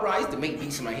think about, bro, I used to make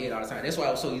beats in my head all the time. That's why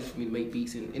it was so easy for me to make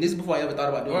beats, and this is before I ever thought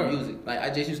about doing music. Like, I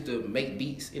just used to make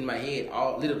beats in my head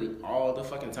literally all the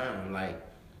fucking time. Like,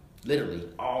 literally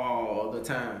all the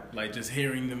time. Like, just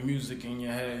hearing the music in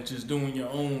your head, just doing your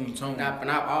own tone.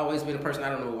 And I've always been a person, I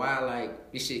don't know why,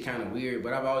 like, this shit kind of weird,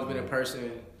 but I've always been a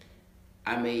person,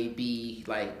 I may be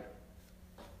like,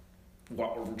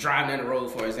 driving down the road,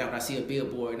 for example, I see a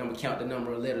billboard and I'm gonna count the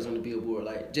number of letters on the billboard,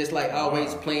 like just like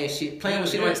always playing with shit.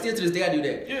 Like, still to this day I do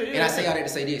that. And I say all that to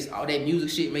say this: all that music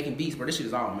shit, making beats, bro. This shit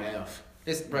is all math.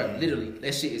 Literally,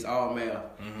 that shit is all math.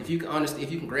 If you can understand,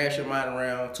 if you can grasp your mind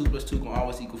around 2 + 2 gonna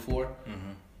always equal 4,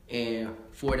 and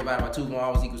 4 divided by 2 gonna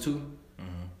always equal 2,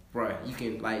 bro. You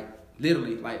can like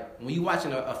literally like when you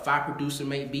watching a 5 producer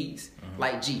make beats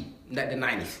like G, not the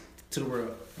 90s to the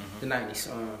world, the 90s.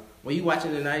 When you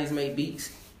watching the 90s make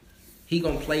beats, he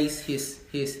gonna place his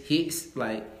hits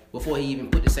like before he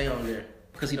even put the sound there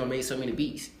because he done made so many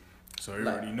beats. So he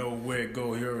already know where it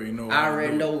go. He already know. I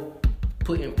already know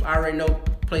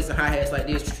placing hi-hats like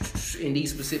this in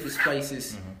these specific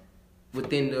places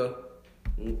within the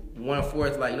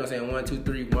 1/4, like, you know what I'm saying, 1 2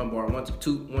 3 1 bar, 1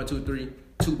 2 1 2 3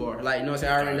 2 bar, like, you know what I'm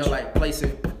saying. I already know like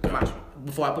placing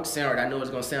before I put the sound, I know what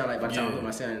it's gonna sound like by the time I put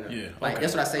my sound in there. Yeah. Like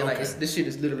that's what I say. Like this shit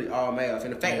is literally all math.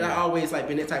 And the fact that I always like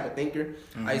been that type of thinker.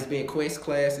 I used to be in Quest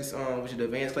classes, which is the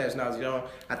advanced class when I was young.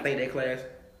 I think that class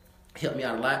helped me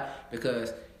out a lot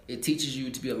because it teaches you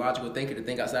to be a logical thinker, to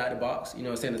think outside the box. You know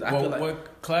what I'm saying? I feel like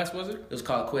what class was it? It was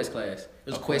called Quest class. It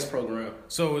was a Quest program.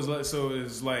 So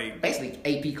it's like basically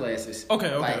AP classes.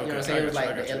 Okay. Like, you know what I'm saying? It was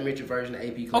like the elementary version of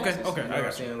AP classes. Okay.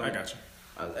 You know I got you.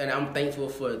 And I'm thankful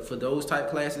for those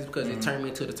type classes because it turned me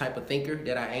into the type of thinker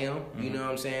that I am. You know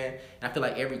what I'm saying? And I feel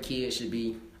like every kid should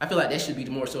be. I feel like that should be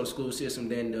more so the school system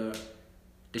than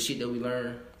the shit that we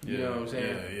learn. You know what I'm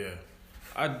saying? Yeah.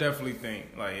 I definitely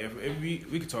think like if we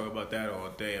could talk about that all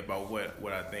day about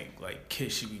what I think like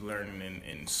kids should be learning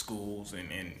in schools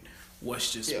and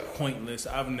what's just pointless.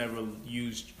 I've never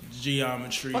used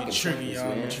geometry,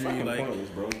 trigonometry, like,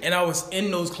 and I was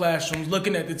in those classrooms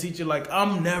looking at the teacher like,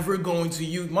 I'm never going to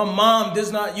use. My mom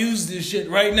does not use this shit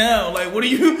right now. Like, what are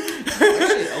you? That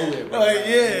shit over, bro. Like,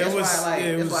 that's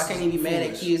why I can't even be mad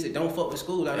at kids that don't fuck with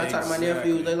school. Like, I talk to my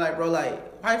nephews, they like, bro,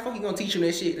 like, how the fuck you gonna teach them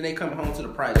that shit and they coming home to the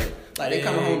project? Like, they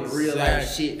coming home to real life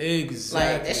shit.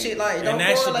 Exactly. Like, that shit, like, don't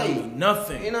that correlate. Shit don't mean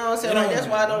nothing. You know what I'm saying? Like, that's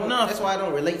why I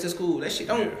don't relate to school. That shit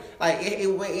don't, like,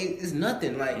 it's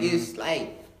nothing. Like, it's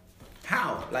like,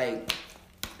 how? Like,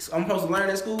 I'm supposed to learn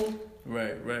at school?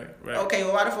 Right. Okay,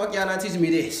 well, why the fuck y'all not teaching me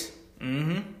this?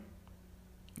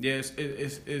 Yes,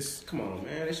 it's. Come on,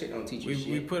 man. That shit don't teach you shit.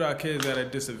 We put our kids at a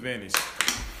disadvantage.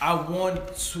 I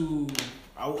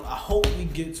hope we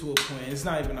get to a point. It's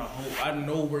not even a hope. I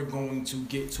know we're going to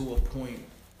get to a point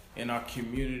in our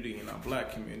community, in our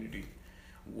black community,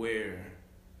 where,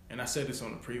 and I said this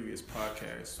on a previous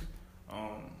podcast,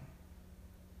 on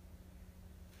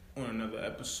another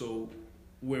episode,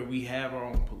 where we have our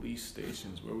own police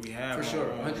stations, where we have for sure,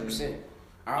 100%.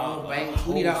 Our own banks.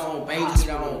 We need our own banks. We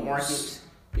need our own markets.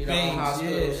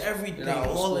 Things, everything,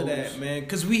 all of that, man.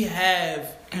 Because we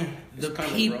have the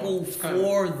people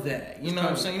for that. You know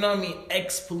what I'm saying? You know what I mean?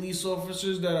 Ex-police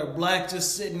officers that are black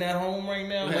just sitting at home right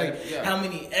now. How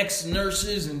many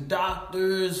ex-nurses and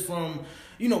doctors from,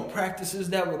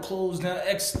 practices that were closed down,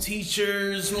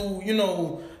 ex-teachers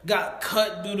who, got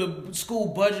cut due to school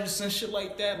budgets and shit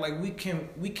like that. Like, we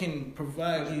can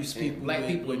provide these people black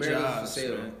people with jobs,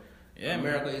 man. Yeah,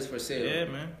 America is for sale. Yeah,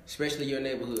 man. Especially your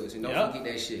neighborhoods. And don't forget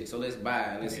that shit. So let's buy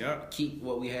and let's keep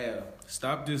what we have.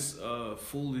 Stop this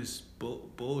foolish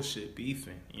bullshit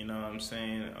beefing. You know what I'm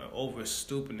saying? Over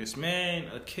stupidness. Man,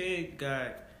 a kid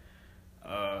got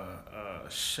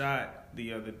shot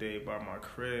the other day by my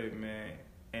crib, man.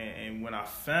 And when I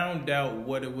found out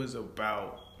what it was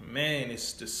about, man,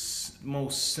 it's the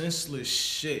most senseless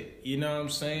shit. You know what I'm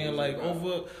saying? Like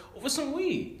over some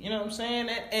weed. You know what I'm saying?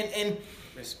 And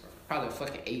it's probably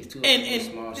fucking AIDS too.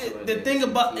 And the thing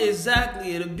about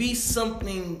exactly, it'll be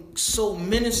something so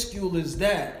minuscule as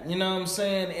that. You know what I'm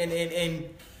saying? And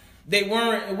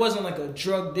it wasn't like a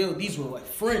drug deal. These were like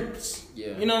friends.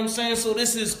 Yeah. You know what I'm saying? So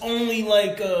this is only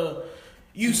like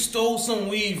you stole some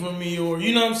weed from me, or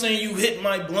you know what I'm saying, you hit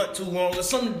my blunt too long, or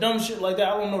some dumb shit like that.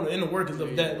 I don't know the inner workings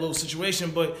of that little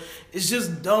situation, but it's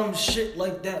just dumb shit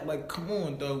like that. Like, come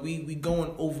on, dog. We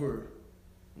going over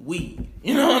weed.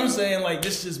 You know what I'm saying? Like,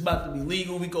 this is about to be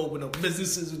legal. We can open up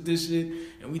businesses with this shit,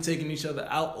 and we taking each other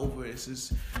out over it.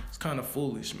 It's kind of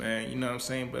foolish, man. You know what I'm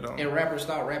saying? But and rappers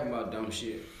start rapping about dumb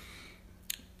shit.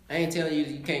 I ain't telling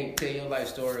you can't tell your life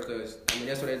story because,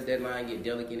 that's where that line get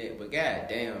delicate at. But god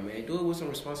damn, man, do it with some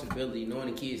responsibility, knowing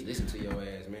the kids listen to your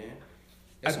ass, man.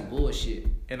 That's some bullshit.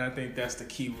 And I think that's the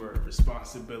key word,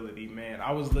 responsibility, man.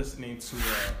 I was listening to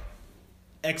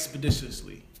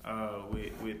Expeditiously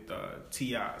with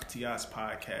T.I.'s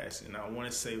podcast, and I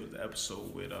want to say it was the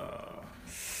episode with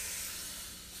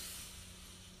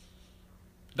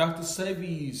Dr.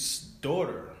 Sebi's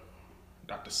daughter,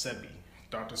 Dr.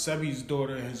 Sebi's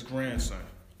daughter and his grandson.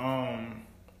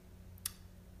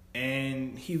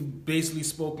 and he basically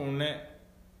spoke on that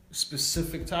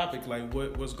specific topic, like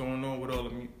what's going on with all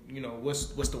of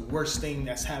what's the worst thing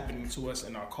that's happening to us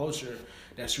in our culture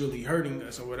that's really hurting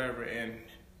us or whatever. And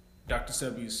Dr.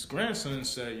 Sebi's grandson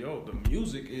said, "Yo, the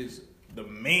music is the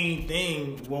main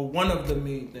thing. Well, one of the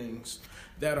main things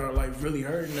that are like really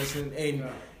hurting us." And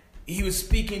he was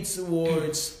speaking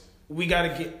towards, we got to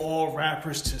get all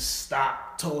rappers to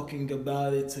stop talking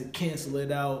about it, to cancel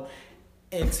it out.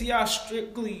 And T.I.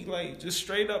 strictly, like, just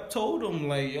straight up told him,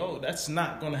 like, yo, that's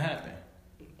not going to happen.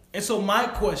 And so my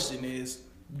question is,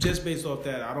 just based off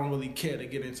that, I don't really care to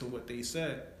get into what they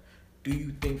said. Do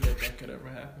you think that could ever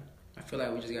happen? I feel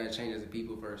like we just gotta change as a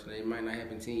people first. It might not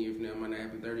happen 10 years from now. It might not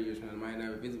happen 30 years from now. It might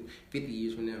not happen 50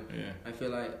 years from now. Yeah. I feel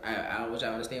like which I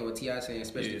understand what T.I. saying,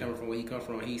 especially coming from where he come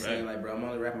from. He's saying like, bro, I'm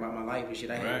only rapping about my life and shit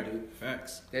I had to do.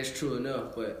 Facts. That's true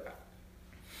enough, but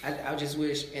I just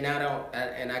wish, and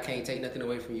I can't take nothing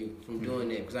away from you from doing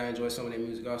that because I enjoy some of that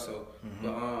music also.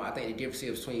 But I think the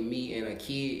difference between me and a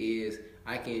kid is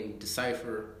I can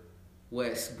decipher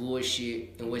what's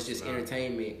bullshit and what's just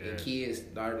entertainment. And kids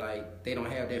are like, they don't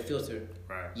have that filter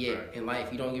yet in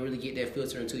life. You don't really get that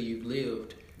filter until you've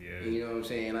lived. Yeah. You know what I'm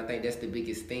saying? I think that's the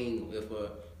biggest thing. If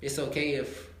it's okay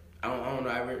if I don't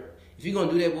know. If you're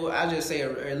gonna do that, boy, I just say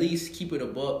at least keep it a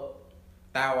buck,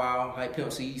 thou wow, like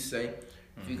Pimp C used to say.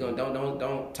 If you gonna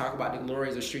don't talk about the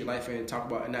glories of street life and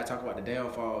not talk about the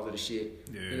downfalls of the shit.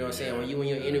 Yeah, you know what I'm saying? When you in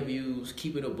your interviews,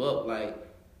 keep it a buck,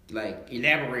 like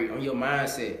elaborate on your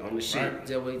mindset on the shit.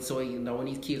 So when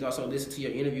these kids also listen to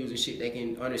your interviews and shit, they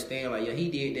can understand like, yeah, he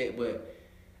did that, but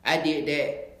I did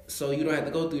that, so you don't have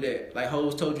to go through that. Like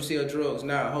Hov told you sell drugs.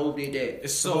 Nah, Hov did that.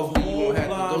 It's so hopefully you won't have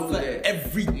to go through that.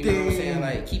 Everything. You know what I'm saying?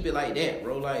 Like keep it like that,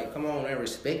 bro. Like come on and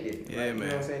respect it. Yeah, like, man. You know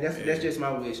what I'm saying? That's just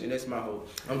my wish and that's my hope.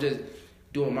 I'm just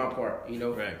doing my part, you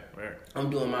know? Right. I'm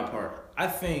doing my part. I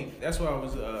think that's what I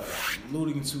was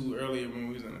alluding to earlier when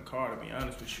we was in the car, to be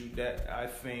honest with you, that I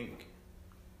think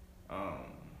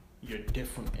you're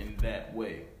different in that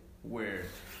way, where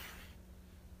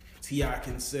T.I.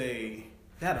 can say,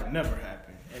 that'll never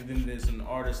happen. And then there's an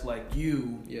artist like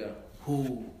you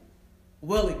who,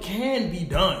 well, it can be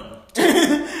done.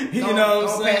 You know what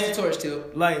I'm saying? Pass the torch,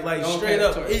 Tip. Like straight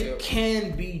up, it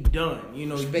can be done. You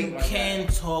know, you can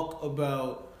talk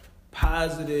about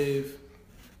positive,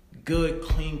 good,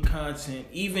 clean content,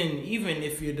 even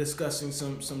if you're discussing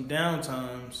some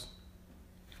downtimes,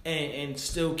 and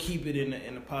still keep it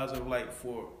in a positive light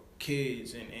for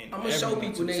kids and I'm gonna show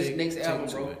people next album,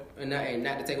 bro. And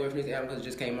not to take away from this album because it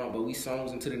just came out, but we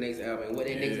songs into the next album. And what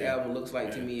that next album looks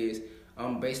like to me is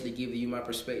I'm basically giving you my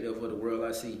perspective of the world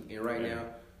I see. And right now,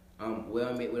 I'm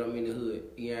in the hood.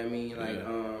 You know what I mean? Like,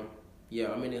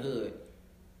 I'm in the hood.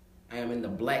 I am in the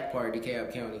black part of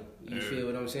DeKalb County. You feel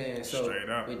what I'm saying? So, straight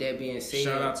up. With that being said,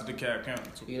 shout out to DeKalb County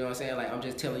too. You know what I'm saying? Like, I'm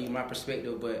just telling you my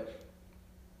perspective, but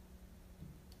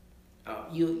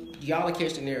y'all will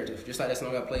catch the narrative. Just like that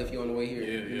song I played for you on the way here.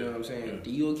 You know what I'm saying?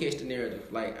 You will catch the narrative.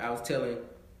 Like, I was telling,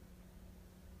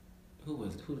 who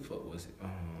the fuck was it?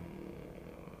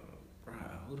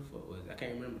 Who the fuck was it? I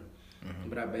can't remember.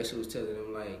 But I basically was telling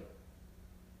them, like,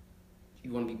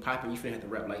 you want to be popping, you finna have to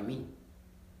rap like me.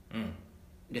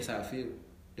 That's how I feel.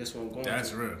 That's what I'm going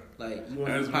That's real. Like, you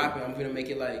want to be popping, I'm gonna make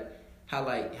it like how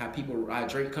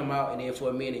Drake come out, and then for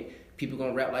a minute, people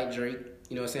gonna rap like Drake.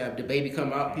 You know what I'm saying? If the baby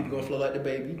come out, people gonna flow like the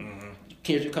baby.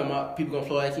 Kendrick come out, people gonna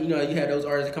flow like, you know, you had those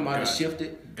artists that come out and shift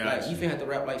it. Like, you finna have to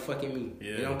rap like fucking me.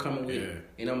 And I'm coming with it.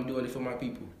 And I'm doing it for my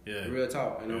people. Real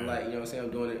talk. And I'm like, you know what I'm saying?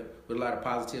 I'm doing it with a lot of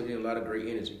positivity and a lot of great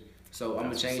energy. So I'm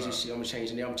gonna change this shit. I'm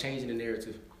changing the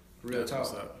narrative. Real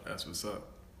talk. That's what's up.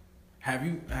 Have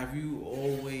you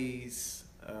always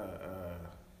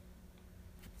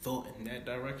thought in that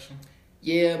direction?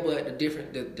 Yeah, but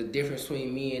the difference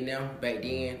between me and now, back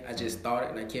then, I just thought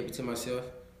it and I kept it to myself.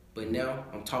 But now,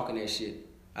 I'm talking that shit.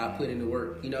 I put in the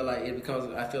work. You know, like, it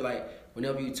becomes, I feel like,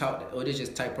 whenever you talk, this is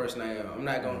just the type of person I am. I'm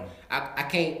not going, I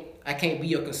can't be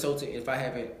your consultant if I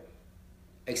haven't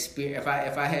experienced,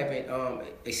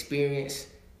 experienced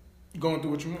going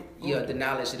through what you want. The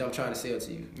knowledge that I'm trying to sell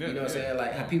to you. You know what I'm saying?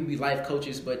 Like, how people be life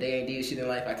coaches, but they ain't did shit in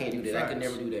life. I can't do that. I could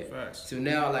never do that. Facts. So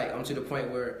now, like, I'm to the point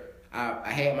where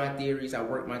I had my theories, I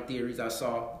worked my theories, I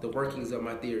saw the workings of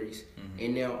my theories,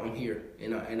 and now I'm here,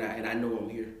 and I know I'm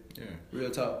here. Yeah, real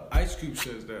talk. Ice Cube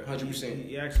says that 100%.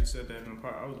 He actually said that in the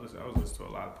part. I was listening to a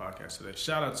lot of podcasts today.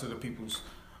 Shout out to the People's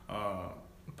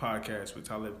podcast with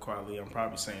Talib Kweli. I'm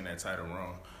probably saying that title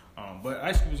wrong. But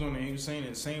Ice Cube was on there. He was saying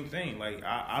the same thing. Like,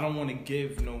 I don't want to I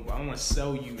don't want to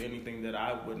sell you anything that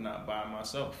I would not buy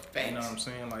myself. Thanks. You know what I'm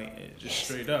saying? Like, just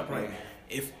straight up. Like,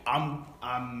 if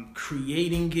I'm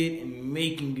creating it and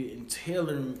making it and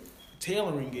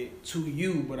tailoring it to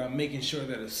you, but I'm making sure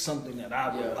that it's something that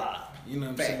I would buy. You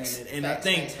know what I'm saying? And I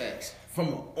think from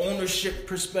an ownership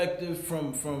perspective,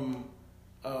 from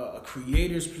a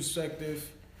creator's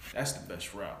perspective, that's the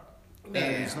best route.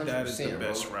 Man, that is the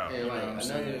best route. And you know what I'm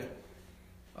saying?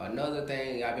 Another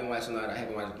thing, I've been watching a lot. I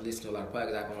haven't listened to a lot of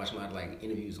podcasts. I've been watching a lot of like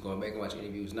interviews, going back and watching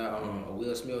interviews. Now, a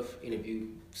Will Smith interview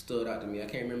stood out to me. I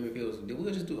can't remember if it was. Did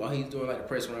Will just do? Oh, he's doing like the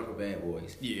press run for Bad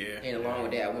Boys. Yeah. And along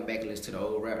with that, I went back and listened to the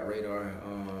old Rap Radar.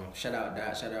 Shout out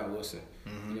Dot. Shout out Wilson.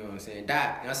 You know what I'm saying?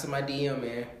 Dot, answer my DM,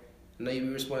 man. I know you be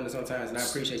responding sometimes, and I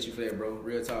appreciate you for that, bro.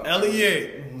 Real talk.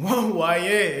 Elliot, why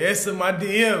answer my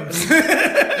DMs.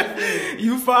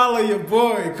 You follow your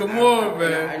boy. Come on,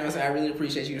 man. I know. I really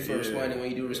appreciate you for responding when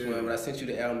you do respond. But I sent you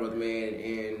the album, brother, man,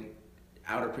 and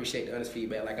I would appreciate the honest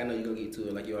feedback. Like I know you gonna get to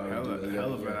it, like you already do.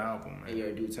 Hell of an album, man. In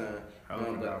your due time.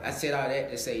 But I said all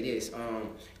that to say this.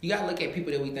 You gotta look at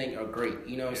people that we think are great.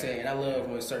 You know what I'm saying? And I love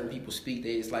when certain people speak.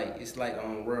 It's like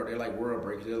world. They're like world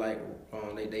breakers. They're like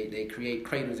they create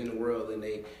craters in the world and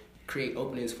they create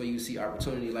openings for you to see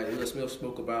opportunity. Like Will Smith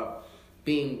spoke about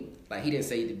being like he didn't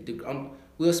say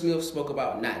Will Smith spoke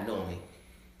about not knowing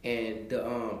and the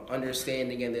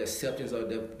understanding and the acceptance of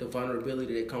the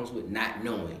vulnerability that comes with not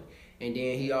knowing. And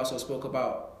then he also spoke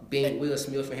about being Will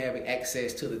Smith and having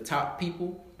access to the top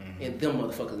people and them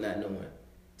motherfuckers not knowing.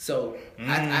 So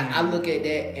I look at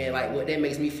that and like what that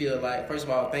makes me feel like, first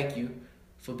of all, thank you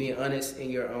for being honest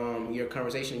in your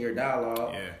conversation, your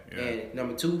dialogue. Yeah. And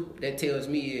number two, that tells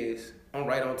me is I'm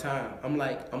right on time. I'm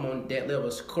on that level.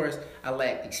 Of course, I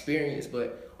lack experience,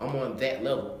 but I'm on that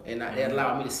level. And that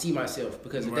allowed me to see myself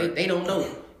because if they don't know.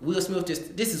 Will Smith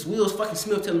this is Will fucking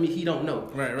Smith telling me he don't know.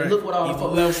 Right. And look what all the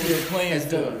fuck Will Smith has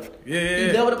done. Yeah.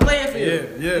 He leveled the playing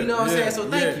field. Yeah. You know what I'm saying? So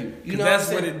thank you. You know that's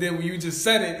what I'm saying? what it did when you just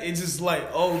said it. It just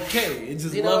like okay. It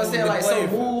just you know what I'm saying?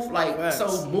 Like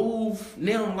so move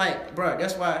now. Like bro,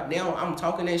 that's why now I'm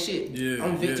talking that shit. Yeah.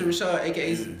 I'm Victor Rashad,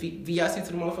 aka VIC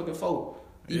to the motherfucking foe.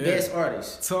 The best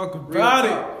artist. Talk about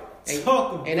it.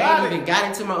 And I ain't even got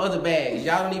into my other bags.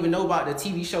 Y'all don't even know about the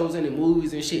TV shows and the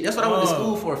movies and shit. That's what I went to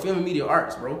school for, film and media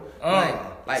arts, bro.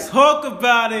 Like talk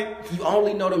about it. You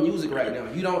only know the music right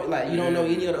now. You don't know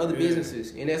any of the other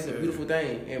businesses, and that's a beautiful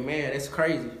thing. And man, that's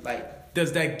crazy. Like,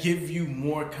 does that give you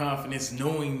more confidence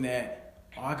knowing that?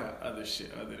 Oh, I got other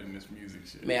shit other than this music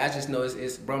shit. Man, I just know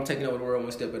it's bro. I'm taking over the world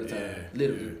one step at a time.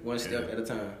 Literally, one step at a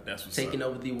time. That's what's taking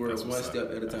up. over the world one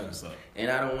step at a time. And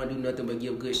I don't want to do nothing but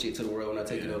give good shit to the world when I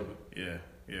take it over. Yeah.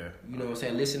 You know what I'm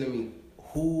saying? Listen to me.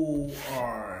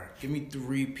 Give me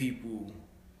 3 people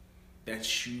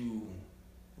that you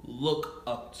look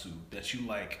up to, that you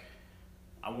like,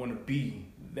 I want to be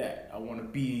that. I want to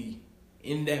be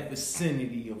in that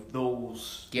vicinity of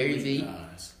those Gary V.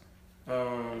 guys.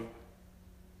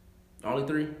 Only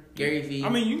 3? Gary V. I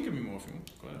mean, you can give me more from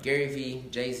Gary V,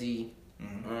 Jay-Z,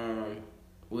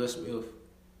 Will Smith.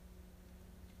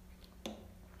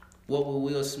 What will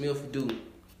Will Smith do?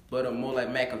 But more like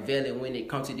Machiavelli when it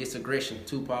comes to this aggression.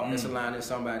 Tupac, that's a line in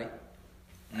somebody.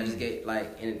 I just get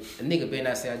like, and a nigga better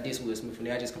not say I diss Will Smith, and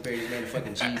I just compared this man to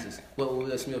fucking Jesus. What will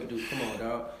Will Smith do? Come on,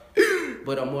 dog.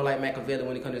 But I'm more like Machiavelli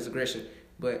when it comes to this aggression.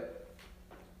 But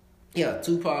yeah,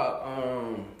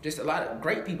 Tupac, just a lot of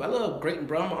great people. I love great,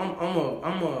 bro.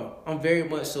 I'm very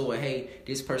much so a hey,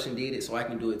 this person did it, so I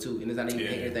can do it too. And it's not even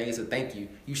anything. It's a thank you.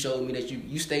 You showed me that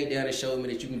you stayed down and showed me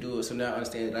that you can do it. So now I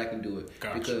understand that I can do it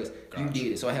because you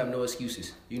did it. So I have no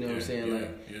excuses. You know what I'm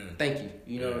saying? Thank you.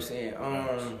 You know what I'm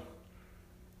saying?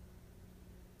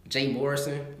 Jay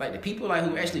Morrison, like the people like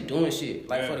who actually doing shit,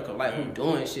 like who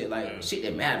doing shit, like shit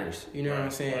that matters. You know what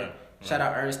I'm saying? Right. Shout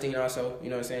out Ernestine also, you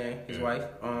know what I'm saying? His wife.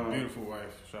 Beautiful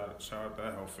wife. Shout out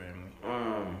that whole family.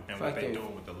 And what they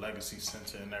doing with the Legacy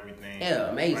Center and everything.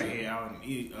 Yeah, amazing. Right here out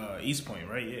in East Point,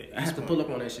 right? Yeah. I have to pull up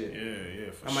on that shit.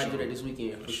 Yeah, for I might do that this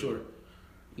weekend, for sure.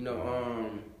 You know,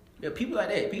 people like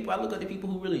that. People, I look at the people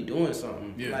who really doing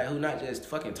something. Yeah. Like who not just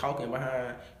fucking talking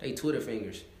behind they Twitter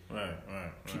fingers. Right.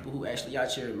 People who actually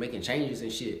out here making changes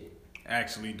and shit.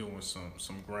 Actually doing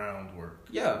some groundwork.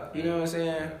 Yeah, you know what I'm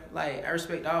saying? Like, I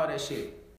respect all that shit.